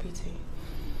self-pity.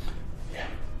 Yeah.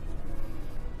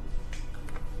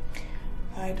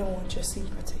 I don't want your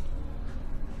sympathy.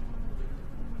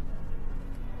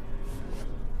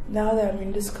 Now that I'm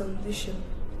in this condition,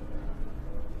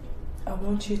 I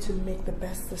want you to make the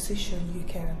best decision you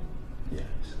can. Yes.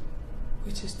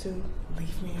 Which is to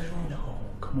leave me alone. No,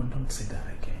 come on, don't say that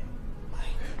again.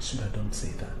 Should I don't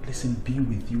say that? Listen, being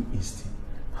with you is the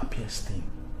happiest thing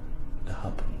that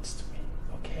happens to me,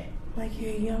 okay? Like,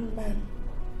 you're a young man.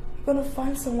 You're gonna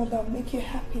find someone that'll make you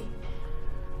happy.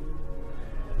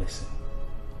 Listen,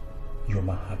 you're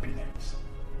my happiness.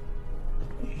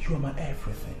 You are my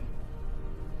everything.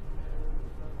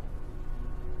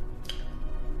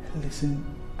 Listen,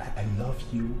 I love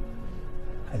you.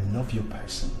 I love your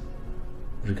person.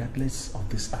 Regardless of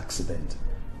this accident.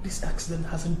 This accident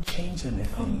hasn't changed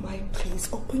anything. Oh my, please,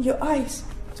 open your eyes.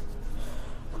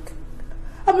 Look,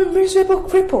 I'm a miserable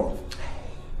cripple.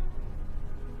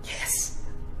 Yes,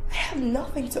 I have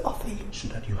nothing to offer you. So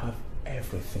that you have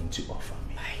everything to offer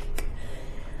me. Mike,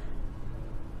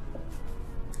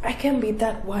 I can be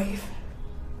that wife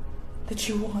that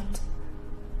you want.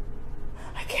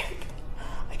 I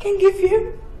can give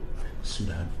you.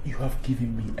 Sudan, you have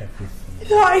given me everything.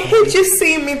 No, I hate you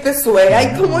seeing me this way.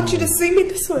 I don't want you to see me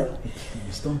this way.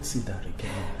 Please don't say that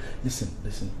again. Listen.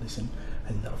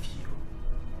 I love you.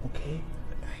 okay?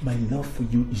 My love for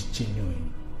you is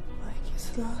genuine. Mike,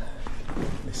 it's not.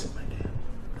 Listen, my dear,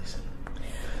 listen.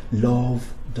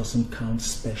 Love doesn't count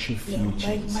special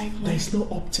futures. Mike. There's no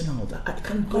opting out. I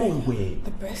can't go away.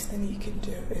 The best thing you can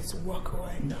do is walk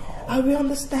away. No. I will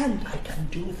understand. I can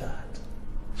do that.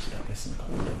 Listen,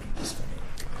 come on, don't do this for me.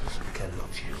 I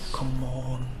love you. Come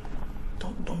on.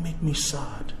 Don't make me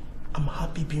sad. I'm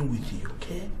happy being with you,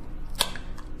 okay?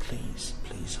 Please,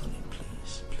 honey,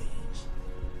 please, okay?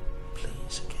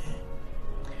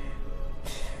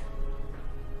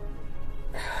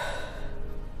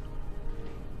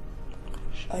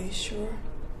 Are you sure?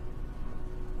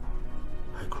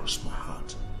 I cross my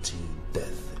heart till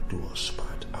death do us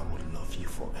part. I will love you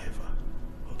forever,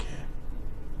 okay?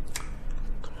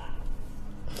 Come on.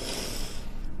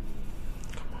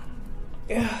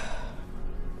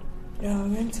 Yeah,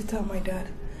 I'm going to tell my dad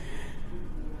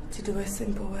to do a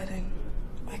simple wedding.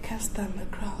 I can't stand the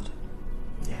crowd.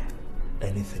 Yeah,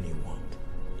 anything you want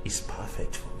is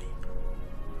perfect for me.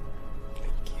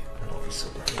 Thank you. I love you so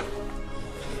badly.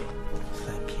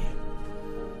 Thank you.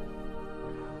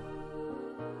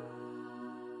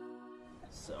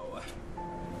 So,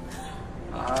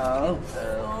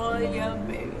 oh yeah,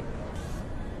 baby.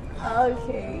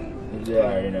 Okay.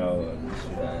 Yeah, you know,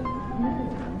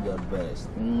 you're the best.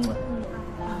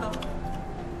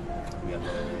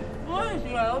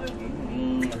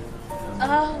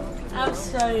 I'm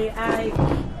sorry.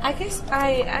 I guess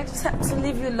I just have to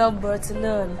leave your lovebirds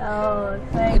alone. Oh,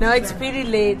 thanks. You know, it's pretty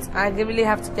late. I really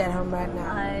have to get home right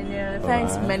now. I know.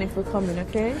 Thanks, Benny, for coming,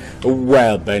 okay?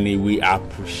 Well, Benny, we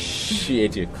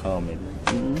appreciate you coming.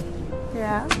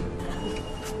 Yeah.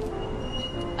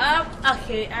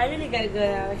 Okay, I really gotta go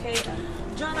now, okay?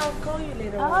 John, I'll call you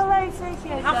later. Alright, take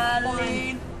care,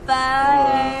 darling.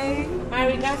 Bye. My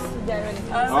regards to Darren.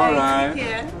 Alright. Take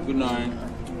care. Good night.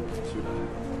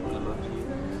 I love you.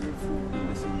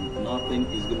 Listen, nothing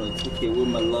is gonna take away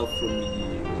my love from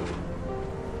you.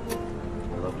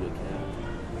 I love you, okay?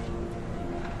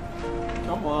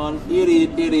 Come on, eat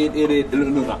it.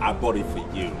 No, I bought it for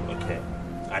you, okay?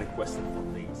 I requested for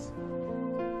this.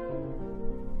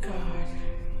 God,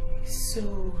 he's so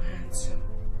handsome.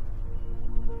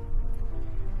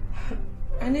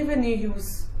 I never knew he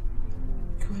was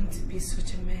going to be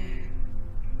such a man.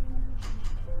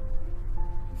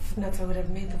 If not, I would have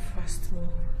made the first move.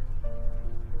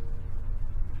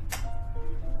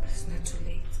 But it's not too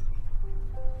late.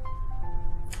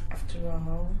 After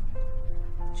all,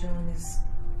 John is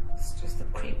just a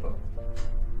cripple.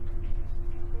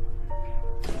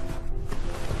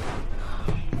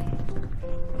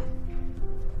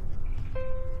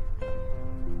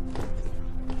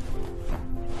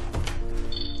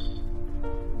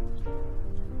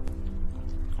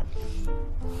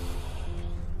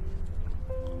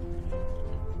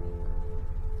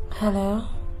 Hello?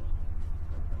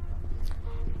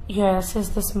 Yes, is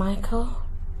this Michael?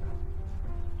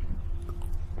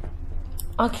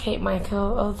 Okay,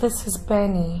 Michael. Oh, this is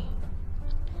Benny.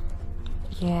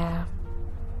 Yeah.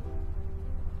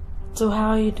 So how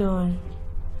are you doing?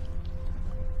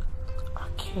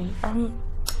 Okay,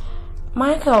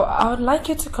 Michael, I would like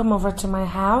you to come over to my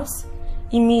house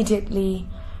immediately.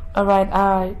 Alright,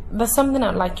 there's something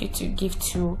I'd like you to give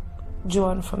to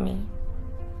Joan for me.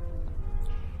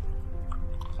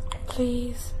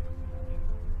 Please.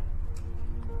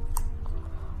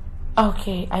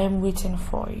 Okay, I am waiting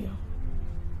for you.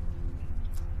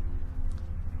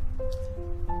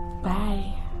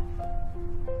 Bye.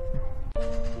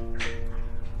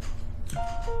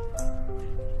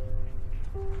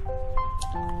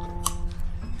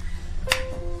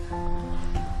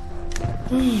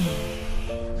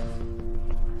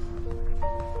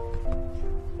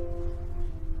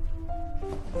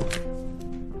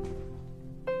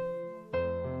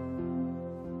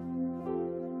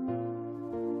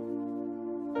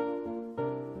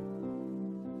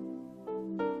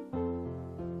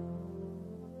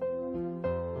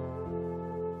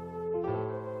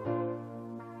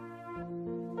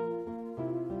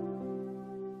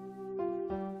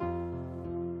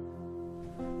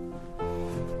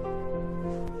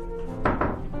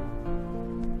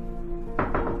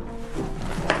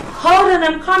 Hold on,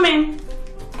 I'm coming.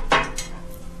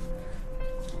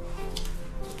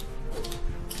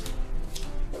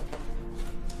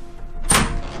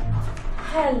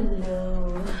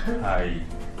 Hello. Hi.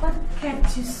 What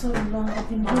kept you so long? I've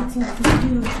been waiting for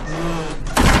you.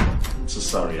 I'm so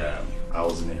sorry, I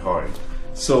was in a hurry.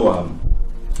 So,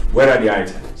 where are the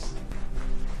items?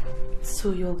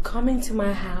 So you're coming to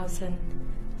my house and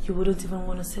you wouldn't even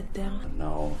want to sit down?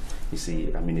 No. You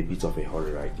see, I'm in a bit of a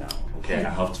hurry right now. Okay, I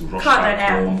have to rush Cut back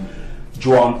that out. home,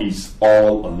 Joan is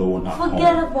all alone at home.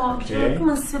 Forget about okay? it. Come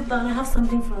and sit down. I have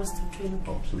something for us to drink.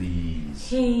 Oh, please.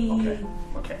 Hey.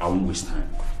 Okay. I won't waste time.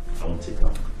 I won't take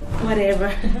up. Whatever.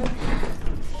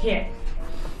 Here.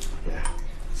 Yeah.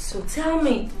 So tell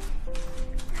me,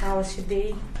 how was your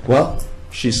day? Well,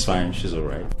 she's fine. She's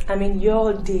alright. I mean,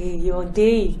 your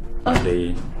day. My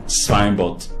day is fine,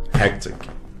 but hectic.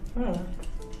 Don't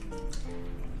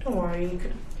worry, you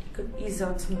could ease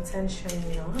out some tension,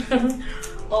 you know.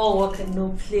 All work and no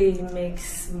play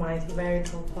makes my very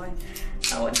tall boy.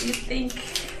 Now, what do you think?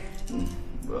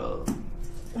 Well.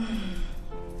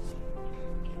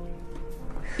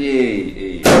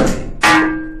 Hey.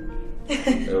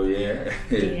 Oh yeah.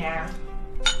 Yeah.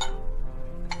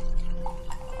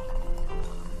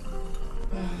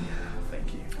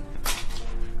 Thank you.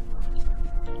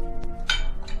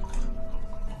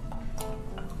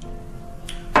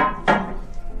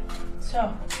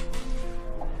 So,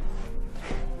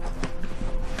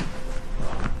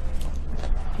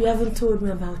 you haven't told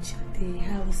me about your day.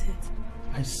 How was it?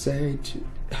 I said,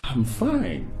 I'm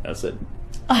fine. I said,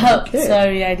 Oh, okay.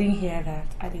 Sorry, I didn't hear that.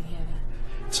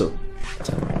 So,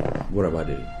 tell me, what about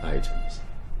the items?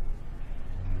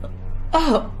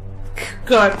 Oh,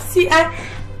 God. See,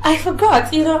 I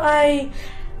forgot. You know, I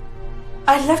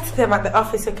left them at the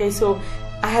office, okay? So,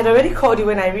 I had already called you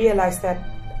when I realized that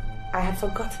I had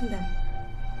forgotten them.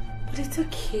 But it's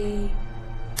okay.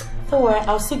 Don't worry,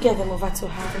 I'll still get them over to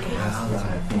her. Okay?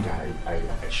 I think I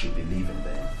should be leaving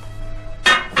then.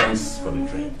 Thanks for the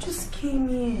drink. You just came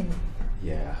in.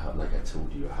 Yeah, like I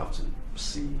told you, I have to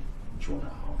see Joan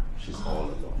at home. She's all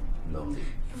alone, lonely.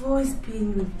 You've always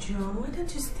been with John. Why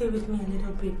don't you stay with me a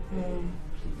little bit more?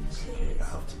 Please, okay, I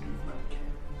have to leave now. Okay,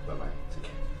 bye-bye. Take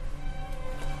care.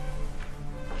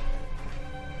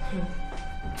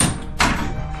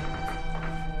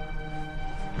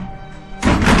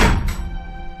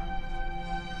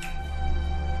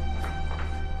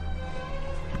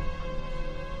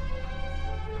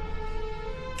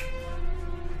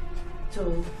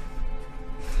 So,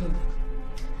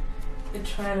 you're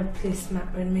trying to play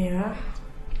smart with me, huh?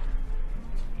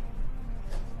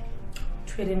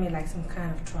 Treating me like some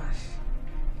kind of trash.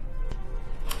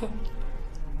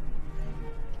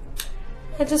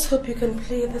 I just hope you can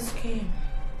play this game.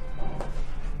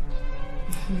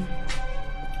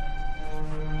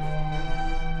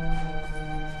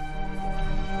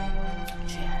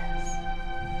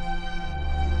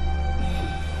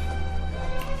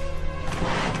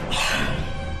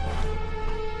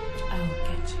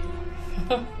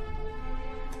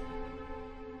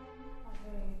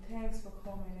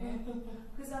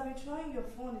 Because I've been trying your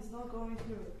phone, it's not going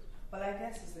through. But I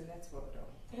guess it's the network though.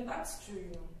 Yeah, that's true,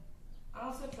 you know. I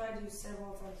also tried you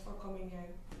several times before coming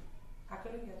here. I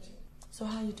couldn't get you. So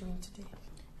how are you doing today?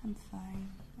 I'm fine.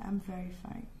 I'm very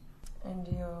fine. And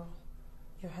your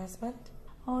husband?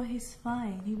 Oh, he's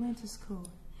fine. He went to school.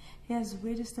 He has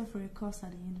registered for a course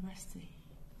at the university.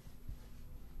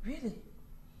 Really?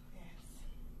 Yes.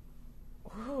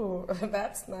 Oh,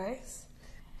 that's nice.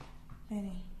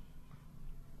 Benny,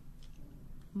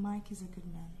 Mike is a good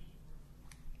man.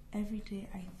 Every day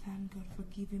I thank God for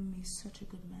giving me such a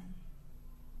good man.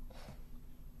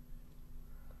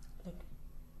 Look,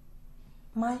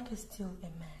 Mike is still a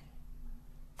man,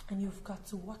 and you've got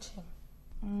to watch him.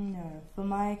 No, for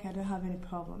Mike I don't have any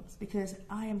problems because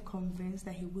I am convinced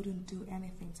that he wouldn't do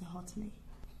anything to hurt me.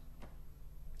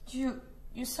 You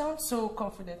sound so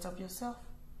confident of yourself.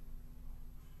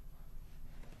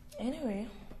 Anyway,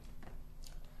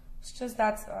 it's just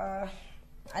that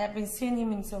I have been seeing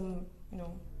him in some,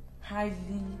 highly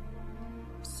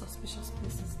suspicious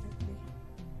places lately.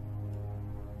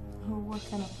 Oh, what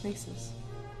kind of places?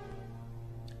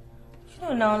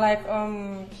 Now, like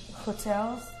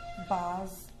hotels,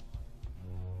 bars,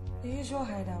 the usual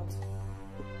hideout.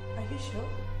 Are you sure?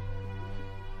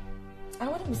 I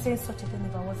wouldn't be saying such a thing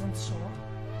if I wasn't sure.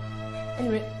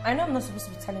 Anyway, I know I'm not supposed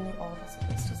to be telling you all this.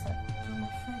 It's just that you're my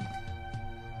friend.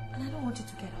 And I don't want you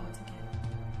to get hurt again.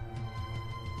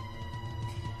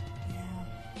 Yeah,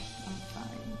 I'm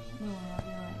fine. No,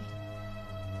 you're right.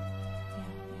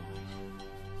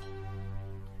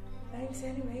 Yeah. Thanks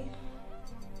anyway.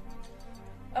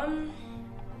 I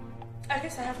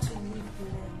guess I have to leave now.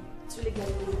 It's really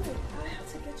getting late. I have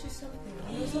to get you something.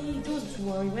 Hey, don't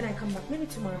worry. When I come back, maybe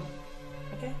tomorrow.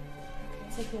 Okay?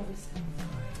 Take care of yourself.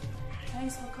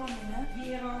 Thanks for coming, huh?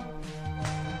 Yeah.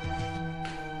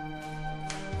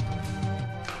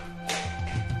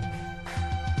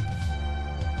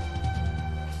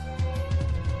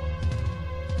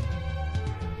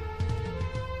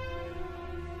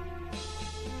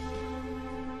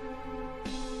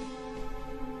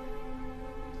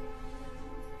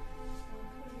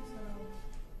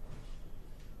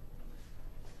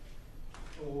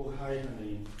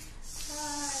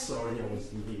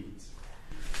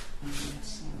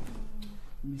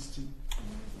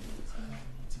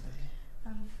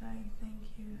 fine, thank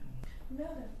you.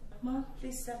 Melda, Mom,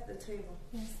 please set the table.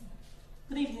 Yes, sir.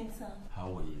 Good evening, sir.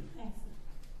 How are you? Thanks,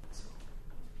 sir.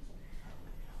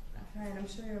 Fine, I'm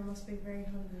sure you must be very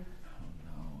hungry. Oh,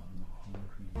 no, I'm not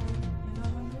hungry. You're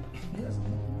not hungry? Yes.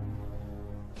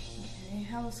 Okay,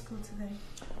 how was school today?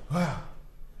 Well,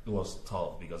 it was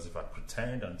tough because if I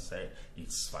pretend and say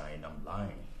it's fine, I'm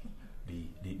lying.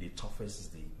 The toughest is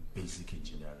the basic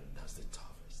engineering. That's the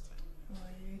toughest. Oh,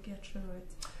 you get through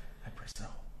it. I press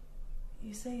now.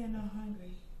 You say you're not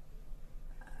hungry.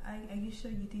 Are you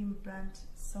sure you didn't branch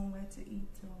somewhere to eat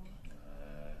or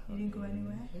you didn't go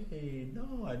anywhere? Hey,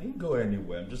 no, I didn't go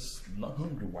anywhere. I'm just not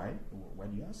hungry. Why? Why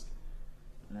do you ask?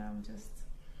 No, I'm just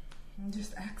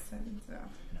asking. So. No,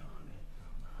 honey,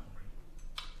 I'm not hungry.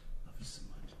 Love you so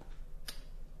much.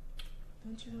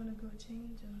 Don't you want to go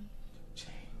change or?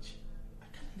 Change? I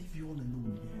can't leave you all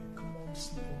alone here. Come on,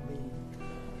 sleep with me.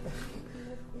 I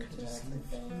can just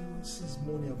leave you. Since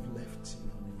morning I've left you,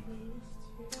 honey.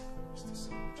 Mr.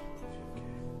 Sam, I love you,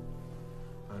 okay?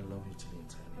 I love you till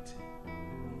eternity.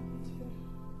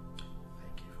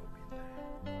 Thank you for being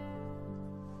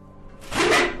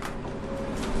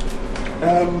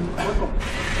there.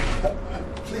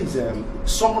 Please,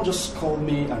 someone just called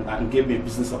me and gave me a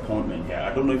business appointment here.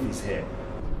 I don't know if he's here.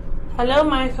 Hello,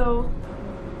 Michael.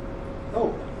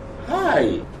 Oh,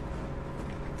 hi.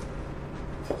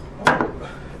 Oh,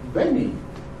 Benny.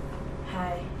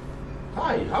 Hi.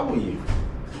 Hi, how are you?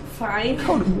 Fine.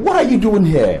 What are you doing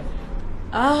here?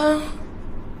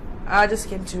 I just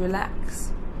came to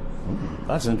relax.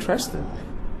 That's interesting.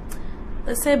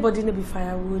 They say body no be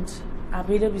firewood. I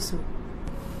be no be so.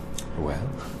 Well.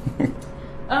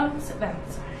 Sit down.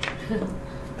 Sorry.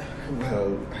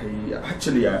 Well,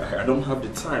 I don't have the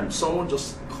time. Someone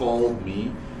just called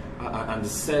me and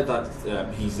said that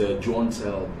he's a joint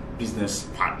business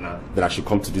partner. That I should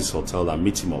come to this hotel and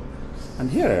meet him up.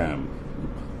 And here I am.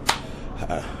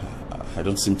 I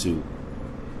don't seem to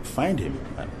find him.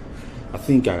 I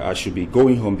think I should be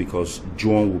going home because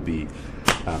John will be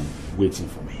waiting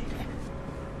for me.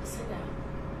 Sit down.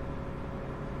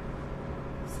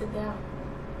 Sit down.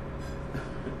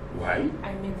 Why?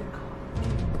 I made the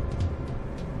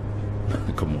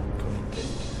call. Come on.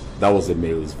 That was a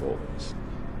male's voice.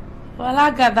 Well,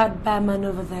 I got that barman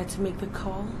over there to make the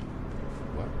call.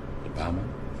 What? The barman?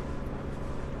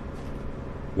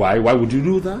 Why? Why would you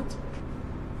do that?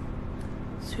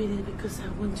 Sweetie, because I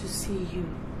want to see you.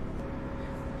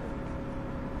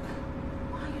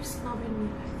 Why are you snubbing me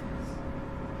like this?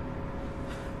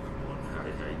 I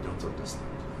don't understand.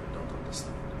 I don't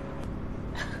understand.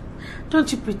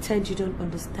 Don't you pretend you don't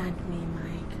understand me,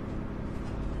 Mike.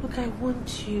 Look, I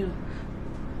want you.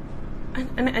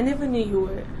 And I never knew you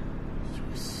were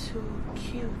so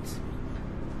cute.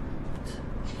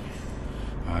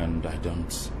 And I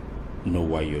don't know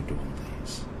why you're doing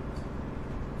this.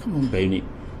 Come on, Benny.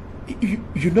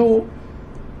 You know,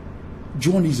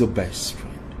 John is your best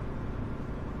friend.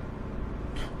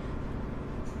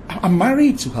 I'm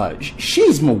married to her.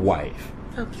 She's my wife.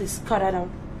 Oh, please cut that out.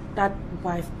 That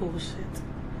wife bullshit.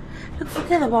 Look,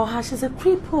 forget about her. She's a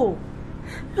cripple.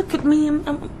 Look at me.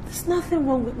 There's nothing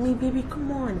wrong with me, baby.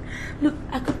 Come on. Look,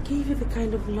 I could give you the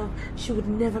kind of love she would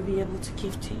never be able to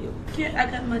give to you. Okay, I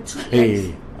got my two legs.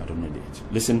 Hey, I don't need it.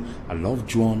 Listen, I love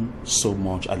Joan so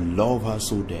much. I love her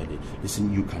so dearly.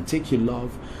 Listen, you can take your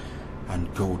love and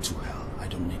go to hell. I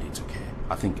don't need it, okay?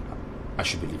 I think I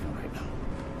should be leaving right now.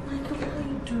 Michael, why are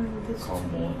you doing this?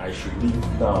 Come on, I should leave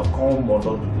now. Come on,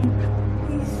 don't do it.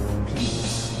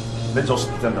 Please. Let's just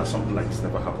pretend that something like this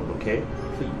never happened, okay?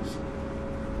 Please.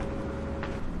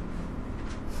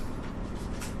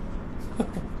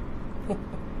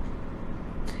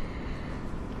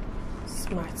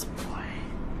 Smart boy.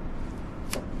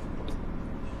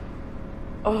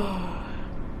 Oh.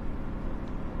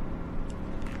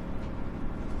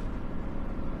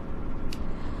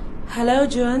 Hello,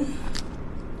 John.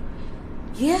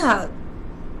 Yeah.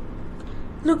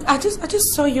 Look, I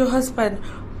just saw your husband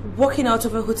walking out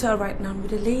of a hotel right now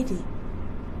with a lady.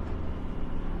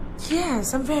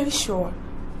 Yes, I'm very sure.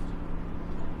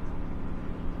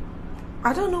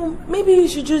 I don't know, maybe you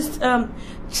should just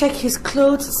check his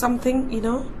clothes or something, you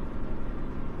know?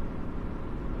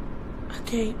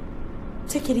 Okay,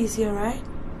 take it easy, alright?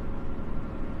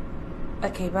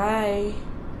 Okay, bye.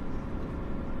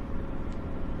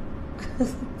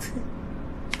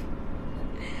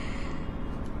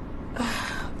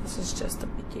 This is just the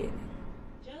beginning.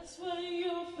 Just when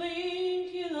you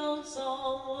think you know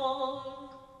someone,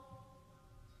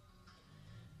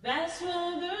 that's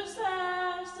when there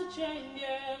starts to change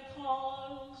your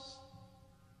course.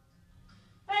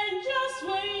 And just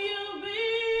when you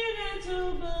begin to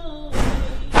believe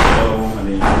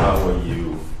morning. How are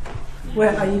you?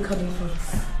 Where are you coming from?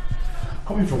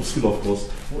 Coming from school, of course.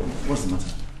 What's the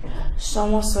matter?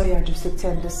 Someone saw you at District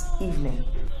 10 this evening.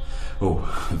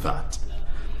 Oh, that.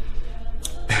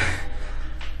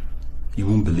 You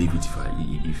won't believe it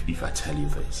if I tell you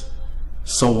this.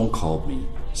 Someone called me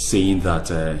saying that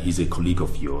he's a colleague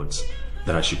of yours,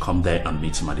 that I should come there and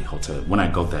meet him at the hotel. When I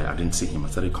got there, I didn't see him. I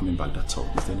started coming back, that's all.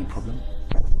 Is there any problem?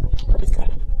 What is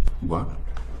that? What?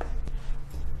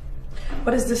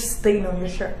 What is this stain on your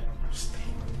shirt? Stain?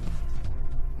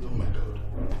 Oh my God.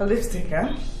 A lipstick,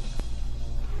 huh?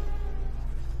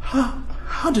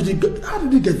 How did he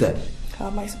get that? How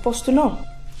am I supposed to know?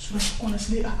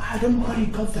 Honestly, I don't know how he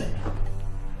got that.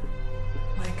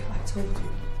 Mike, I told you.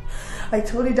 I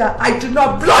told you that I do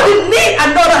not bloody need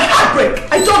another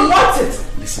heartbreak. I don't want it.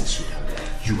 Listen, sweetheart,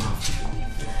 you have to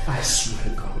believe me. I swear to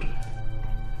God,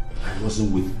 I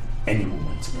wasn't with any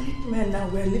woman today. Man, now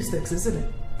wear lipsticks, isn't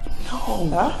it? No.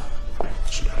 Huh?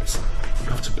 Sweetheart, listen, you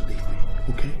have to believe me,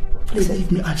 okay? Listen,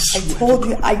 believe me, I swear. I told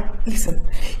you, listen,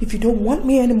 if you don't want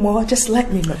me anymore, just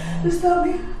let me know. Just tell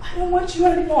me, I don't want you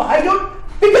anymore.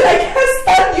 Because I can't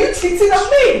stand you cheating on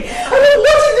me. I don't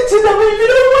want you to cheat on me if you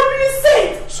don't want me to say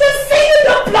it. Just say it,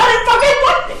 the bloody fucking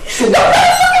want me. The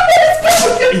bloody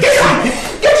fucking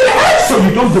get your hands. So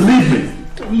you don't believe me?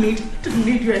 Don't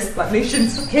need your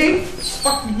explanations, okay? Just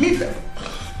fucking need them.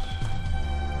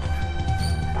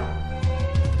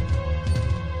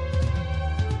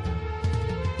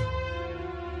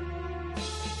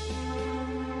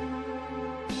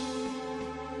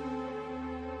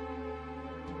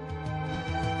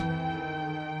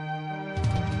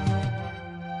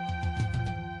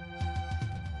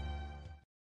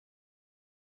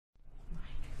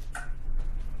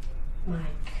 Mike.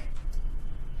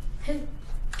 Hey.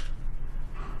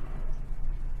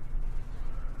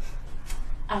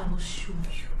 I will show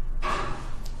you.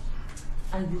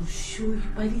 I will show you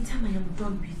by the time I am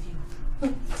done with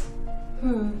you.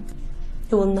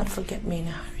 You will not forget me in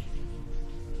a hurry.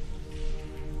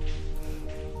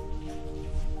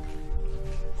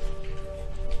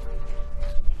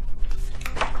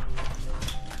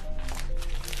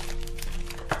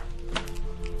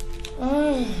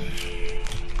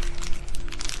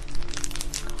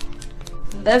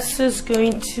 This is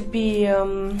going to be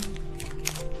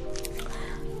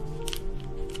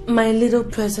my little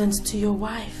present to your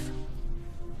wife.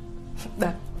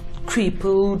 That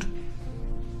crippled,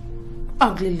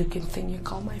 ugly looking thing you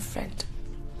call my friend.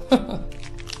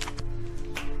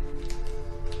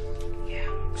 Yeah,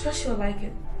 I'm sure she'll like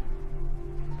it.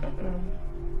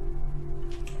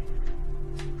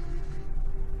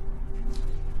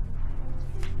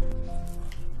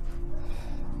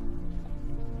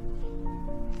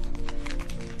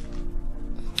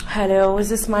 Hello, is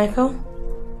this Michael?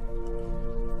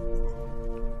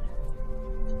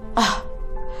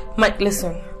 Mike,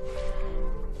 listen.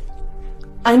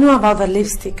 I know about the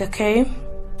lipstick, okay?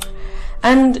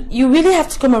 And you really have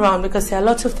to come around because there are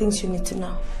lots of things you need to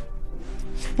know.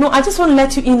 No, I just want to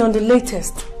let you in on the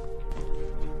latest.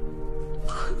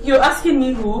 You're asking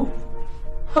me who?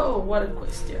 Oh, what a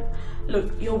question.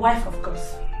 Look, your wife, of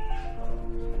course.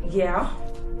 Yeah?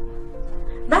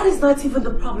 That is not even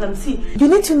the problem. See, you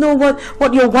need to know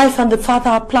what your wife and the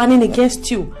father are planning against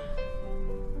you.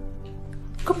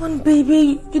 Come on,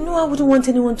 baby. You know I wouldn't want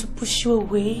anyone to push you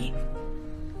away.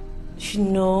 You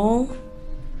know?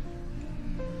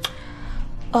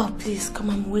 Oh, please, come.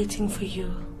 I'm waiting for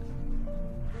you.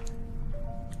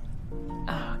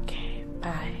 Okay,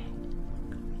 bye.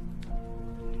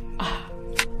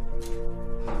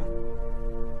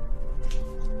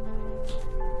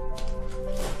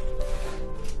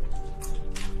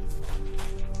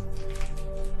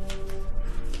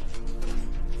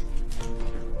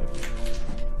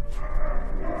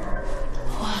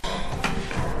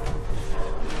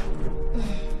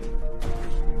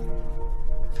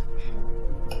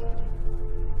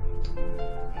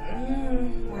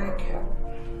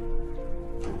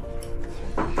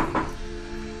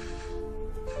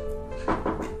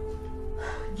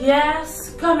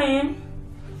 Yes, come in.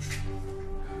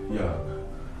 Yeah,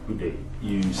 good day.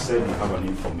 You said you have an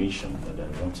information that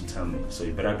you want to tell me, so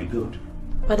you better be good.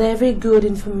 But every good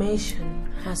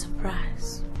information has a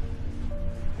price.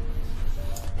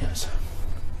 Yes.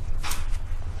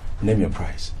 Name your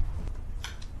price.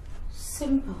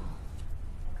 Simple.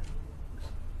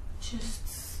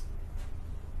 Just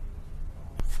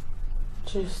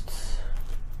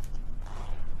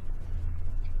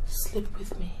sleep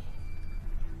with me.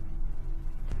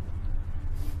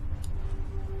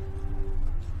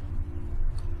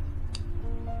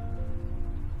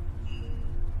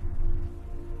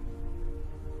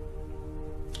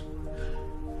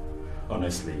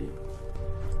 Honestly,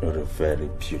 you're a very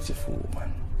beautiful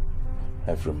woman.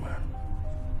 Every man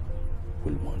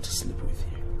will want to sleep with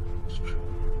you. It's true.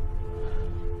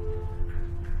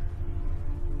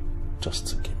 Just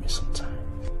to give me some time.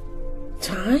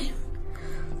 Time?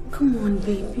 Come on,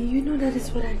 baby. You know that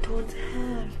is what I don't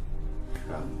have.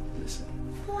 Listen.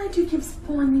 Why do you keep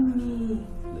spawning me?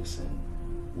 Listen.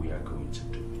 We are going to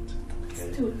do it. Okay?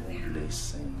 Let's do it now.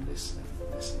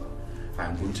 Listen.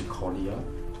 I'm going to call you up.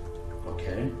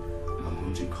 Okay? I'm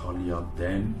going to call you up.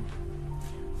 Then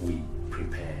we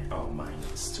prepare our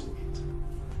minds to it.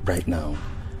 Right now,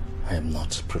 I am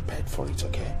not prepared for it,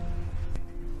 okay?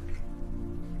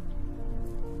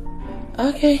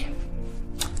 Okay.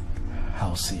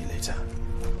 I'll see you later.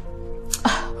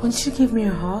 Won't you give me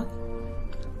a hug?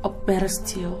 Or better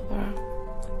still, or a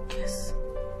kiss?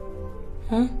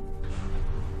 Hmm?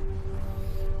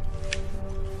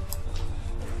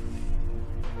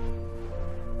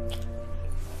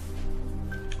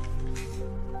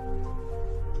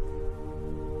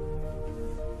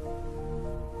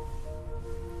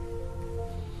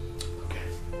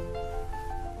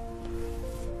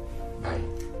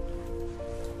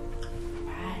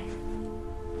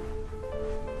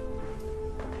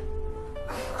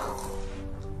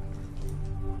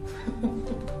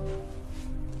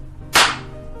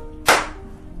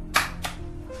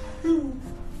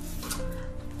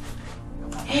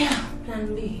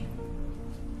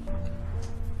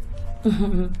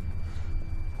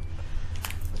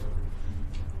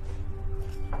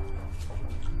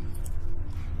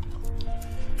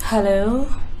 Hello?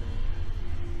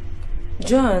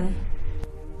 John?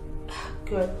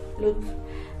 Good. Look,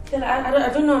 I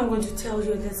don't know I'm going to tell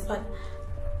you this, but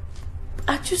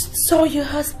I just saw your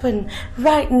husband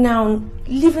right now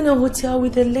leaving a hotel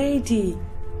with a lady.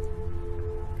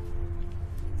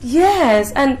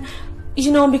 Yes, and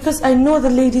you know, because I know the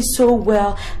lady so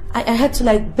well, I had to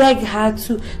like beg her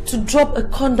to drop a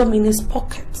condom in his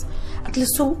pocket. At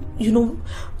least so, you know,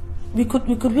 we could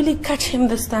really catch him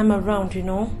this time around, you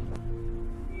know.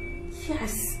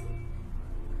 Yes.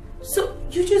 So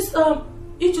you just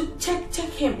check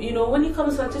him, you know, when he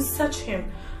comes back, just search him.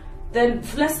 Then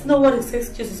let's know what his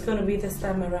excuse is gonna be this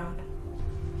time around.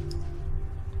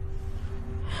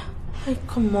 Hey,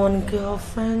 come on,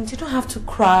 girlfriend, you don't have to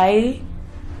cry.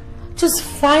 Just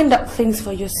find out things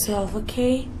for yourself,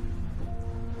 okay?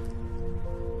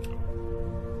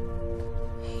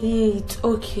 Hey, it's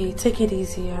okay. Take it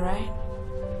easy, alright?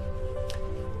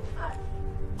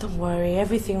 Don't worry,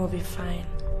 everything will be fine.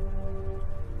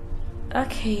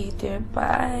 Okay, dear,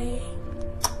 bye.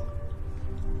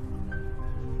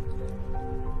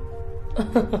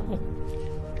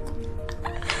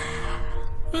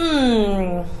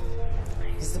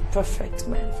 He's the perfect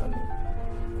man for me.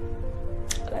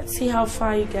 Let's see how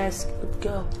far you guys could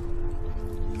go.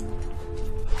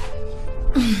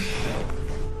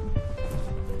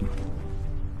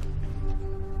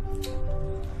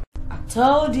 I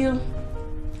told you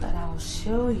that I'll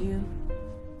show you.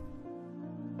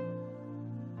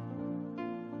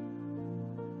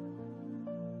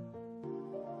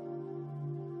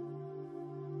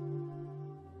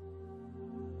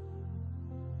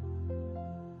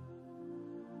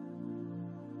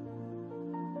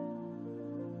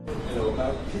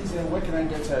 Please, where can I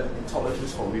get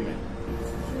toiletries for women?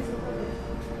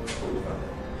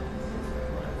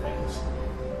 Thanks.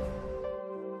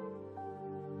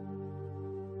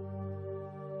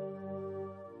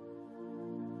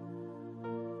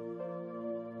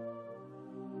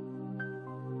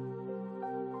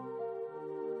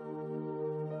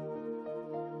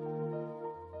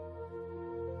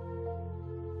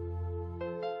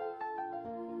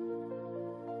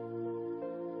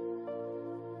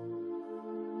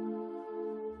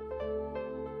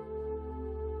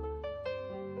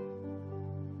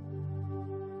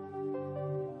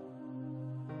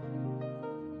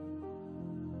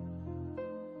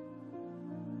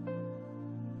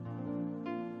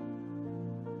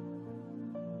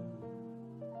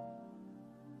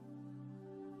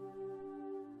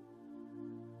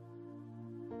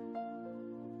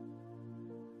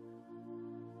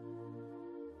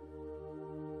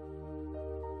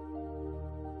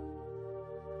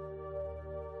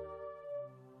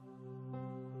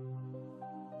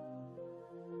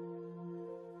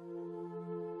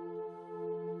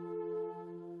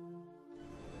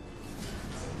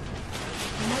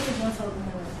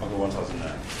 I'll go 1,000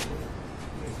 there.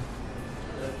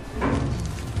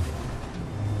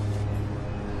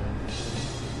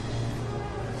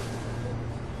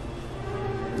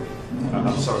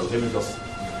 I'm sorry, let me just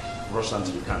rush down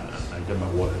to the can and get my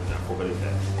wallet. I forgot it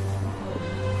there.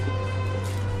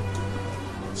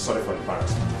 Sorry for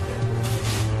embarrassment.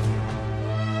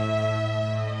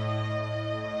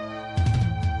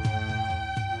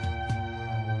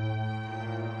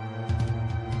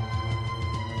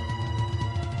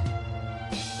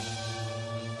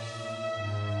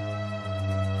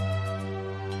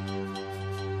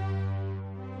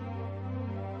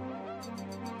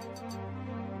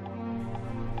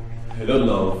 Hello,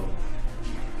 love.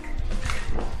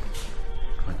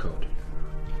 My God.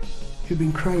 You've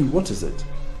been crying. What is it?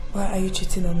 Why are you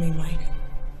cheating on me, Mike?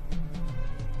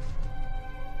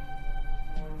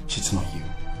 Cheating on you?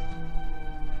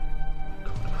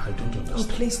 God, I don't understand.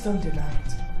 Oh, please don't deny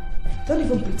it. Don't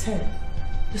even pretend.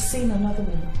 You're seeing another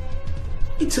woman.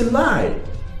 It's a lie.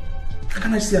 How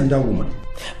can I see another woman?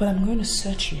 But I'm going to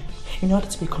search you in order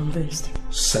to be convinced.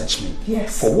 Search me?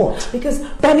 Yes. For what? Because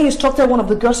Benny instructed one of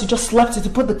the girls you just slept with to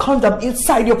put the condom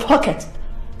inside your pocket.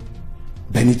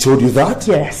 Benny told you that?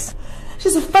 Yes.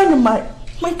 She's a friend of mine.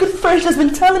 My good friend. She's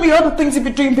been telling me all the things you've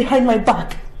been doing behind my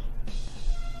back.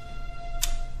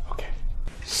 Okay.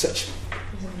 Search me.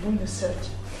 I'm going to search.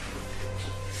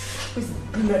 This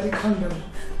bloody condom.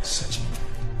 Search me.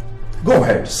 Go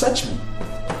ahead. Search me.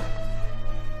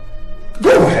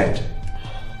 Go ahead.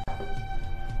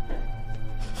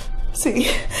 See,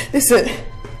 listen.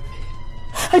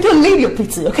 I don't need your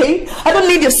pity, okay? I don't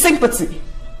need your sympathy.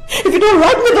 If you don't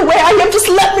like me the way I am, just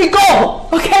let me go,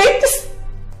 okay? Just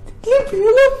leave me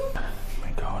alone. Oh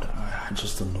my God, I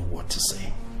just don't know what to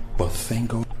say. But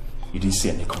thank God you didn't see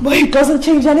any comment. But it doesn't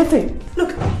change anything.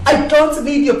 Look, I don't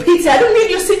need your pity. I don't need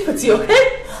your sympathy,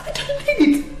 okay? I don't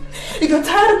need it. If you're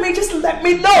tired of me, just let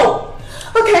me know,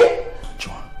 okay?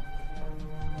 John,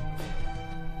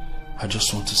 I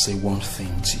just want to say one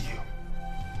thing to you.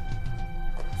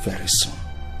 Very soon,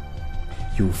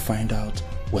 you will find out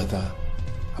whether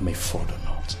I'm a fraud or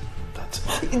not.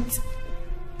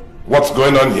 What's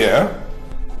going on here?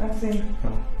 Nothing.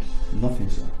 Oh, nothing,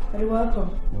 sir. You're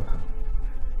welcome. Welcome.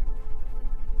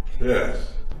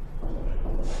 Yes.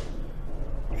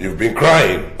 You've been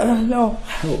crying. No.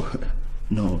 Oh,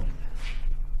 no.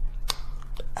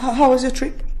 How was your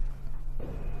trip?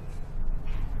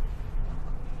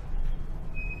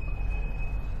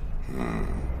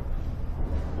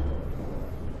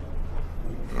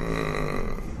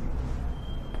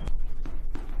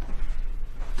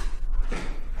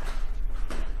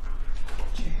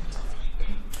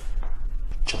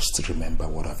 Just remember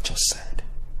what I've just said.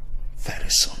 Very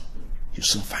soon, you'll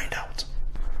soon find out.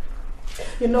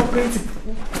 You're not going to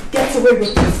get away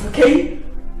with this, okay?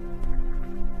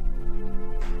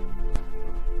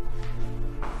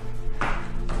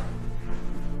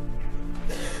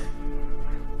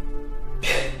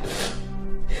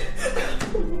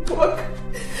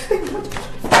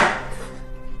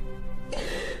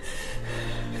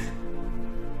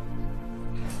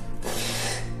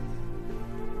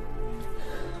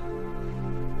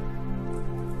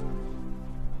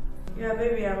 Yeah,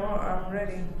 baby, I'm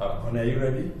ready. Honey, are you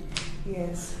ready?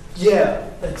 Yes.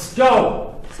 Yeah, let's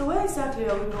go! So where exactly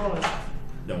are we going?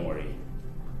 Don't worry.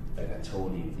 Like I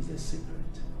told you, it's a secret.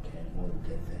 Okay, when we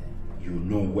get there, you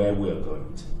know where we are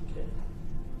going to. Okay.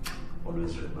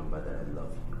 Always remember that I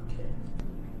love you. Okay.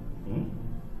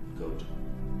 Good.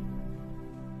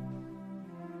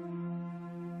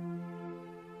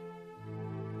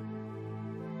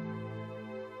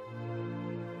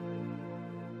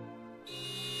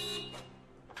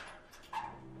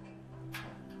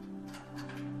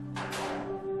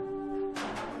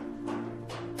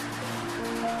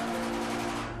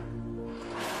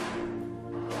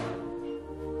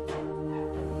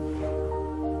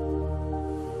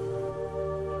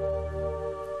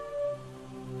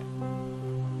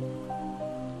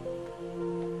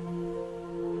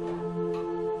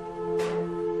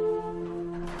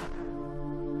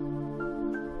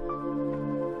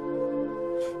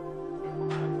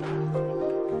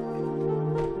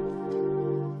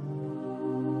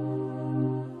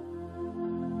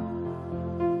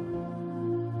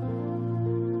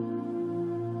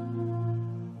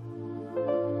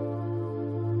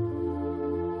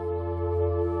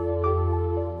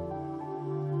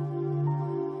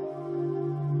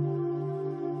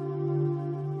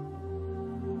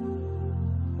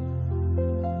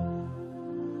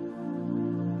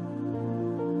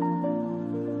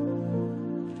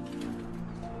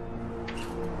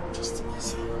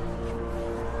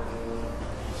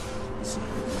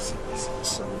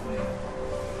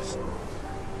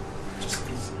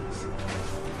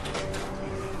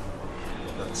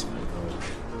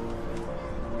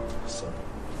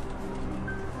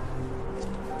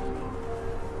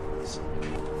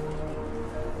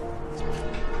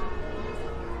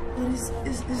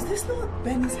 Is this not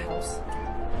Benny's house?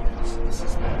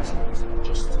 listen.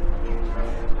 Just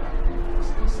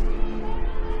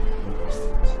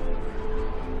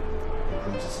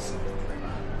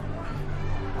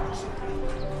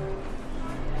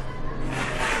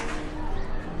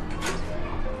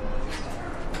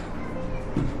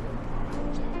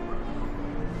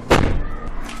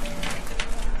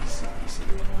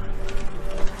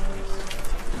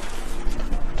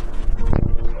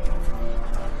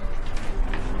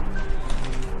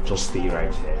Just stay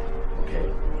right here,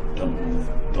 okay? Don't move,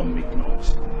 don't make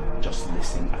noise. Just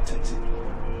listen attentively,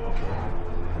 okay?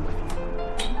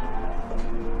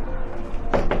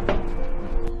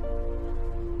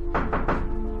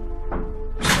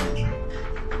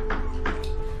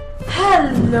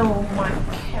 Hello,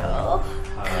 Michael.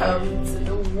 Come to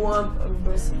the warm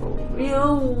embrace of a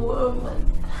real woman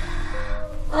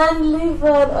and leave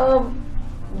out a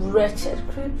wretched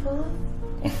cripple.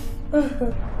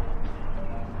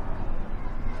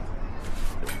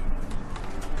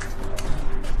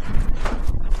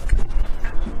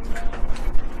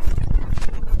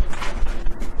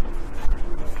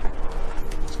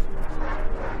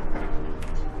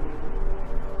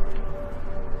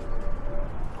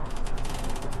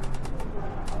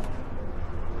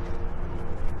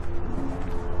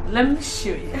 Let me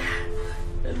show you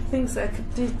the things I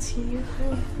could do to you.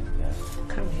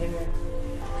 Come here.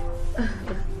 Oh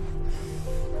God.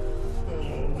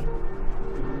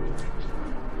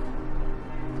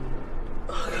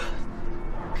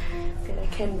 I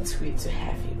can't wait to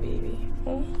have you, baby.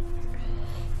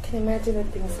 Can you imagine the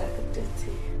things I could do to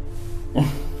you?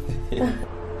 Oh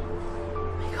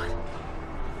my God.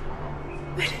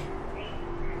 Wait.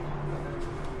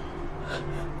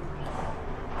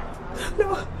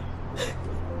 No.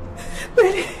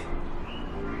 Really?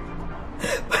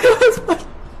 My husband.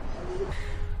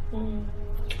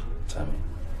 Tell me,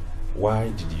 why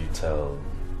did you tell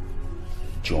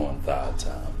John that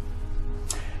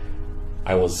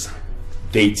I was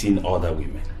dating other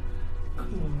women?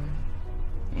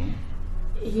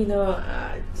 You know,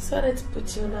 I just wanted to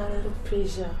put you on a little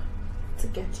pressure to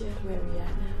get you where we are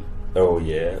now. Oh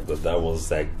yeah, but that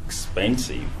was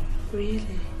expensive.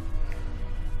 Really?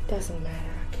 Doesn't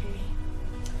matter, okay?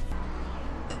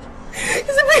 Is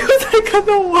it because I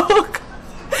cannot walk?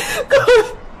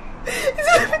 God, is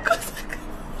it because I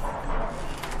cannot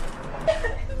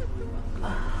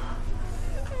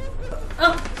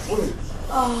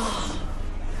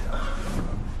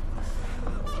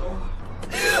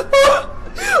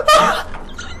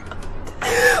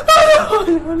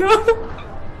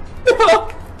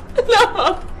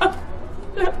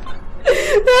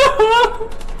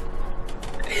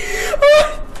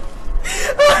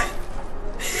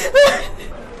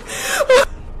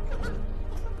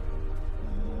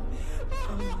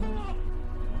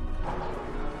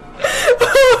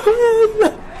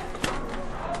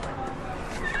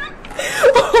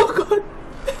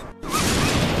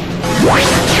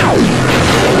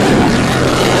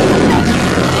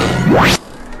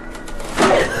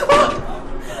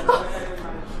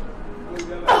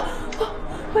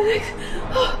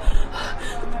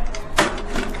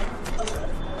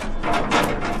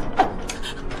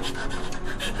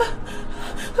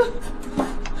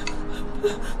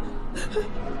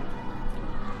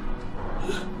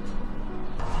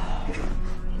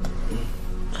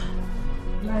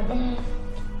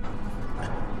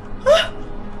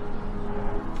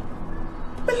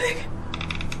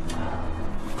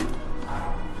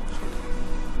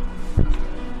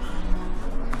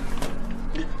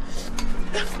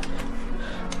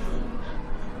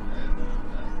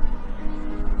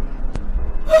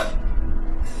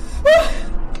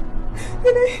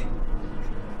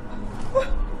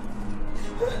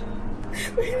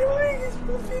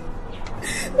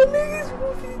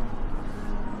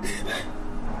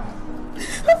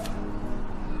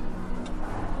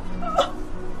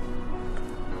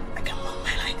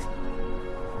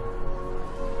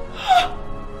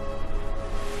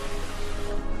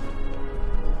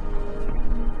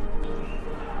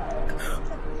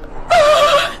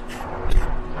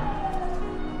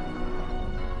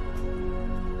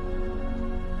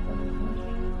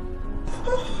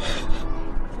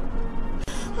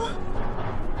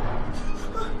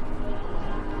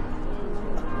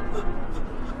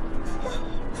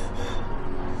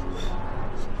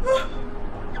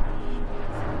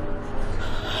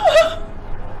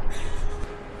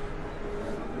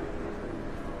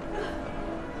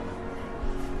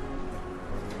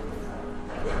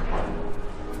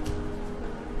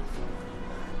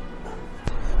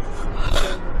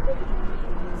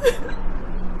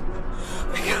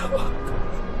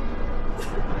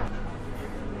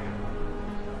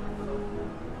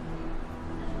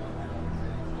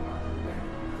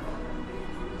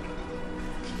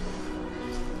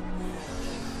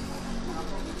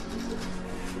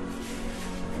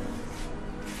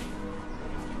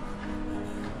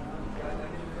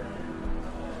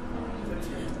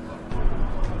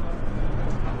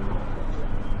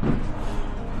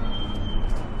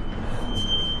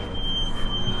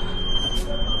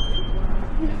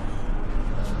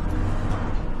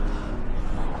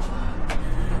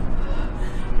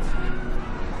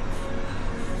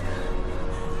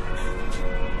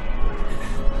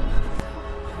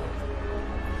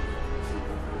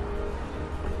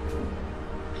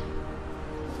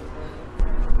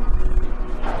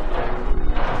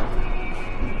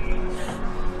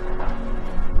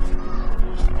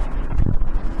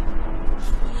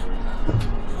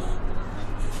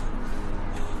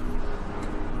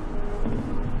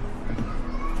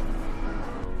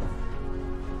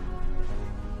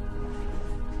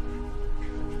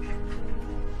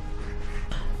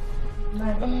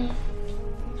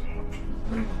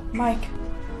Mike.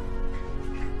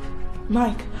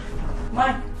 Mike.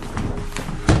 Mike.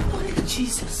 Holy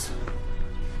Jesus.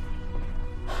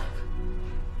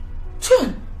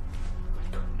 John.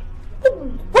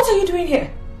 What are you doing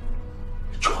here?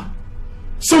 John.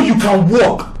 So you can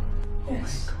walk.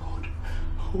 Yes. Oh my God.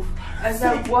 Oh, as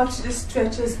I watch this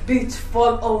treacherous beach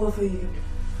fall all over you.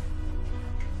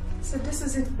 So this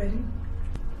is it, Benny.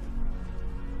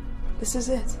 This is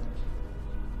it.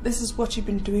 This is what you've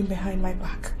been doing behind my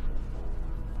back.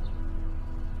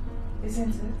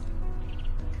 Isn't it?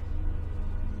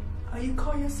 Are you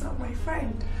call yourself my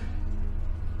friend?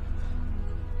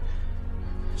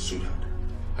 Sweetheart,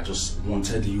 I just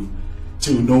wanted you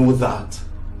to know that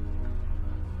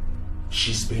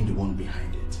she's been the one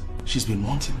behind it. She's been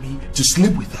wanting me to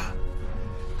sleep with her.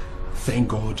 Thank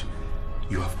God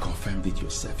you have confirmed it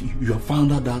yourself. You have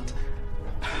found out that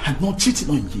I'm not cheating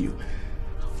on you.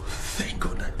 Thank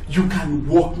God that you can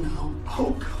walk now.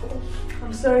 Oh God.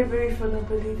 I'm sorry, Barry, for not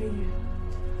believing you.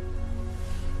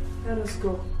 Let us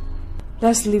go.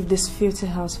 Let's leave this filthy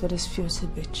house for this filthy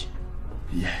bitch.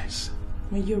 Yes.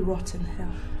 May you rot in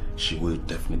hell. She will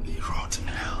definitely rot in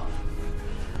hell.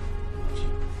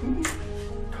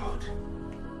 God.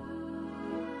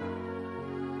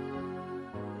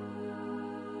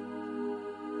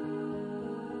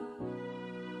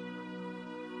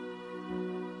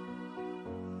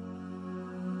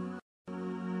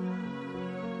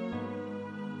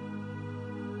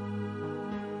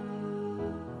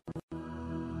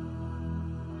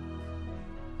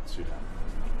 Sweetheart,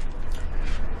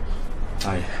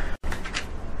 I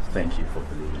thank you for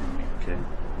believing in me, okay?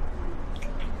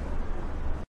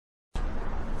 I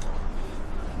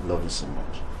love you so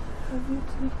much. Love you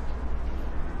too.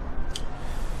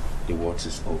 The worst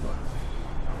is over.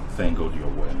 Thank God you're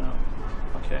well now,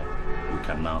 okay? We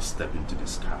can now step into the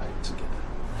sky together.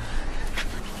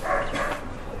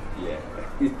 Yeah.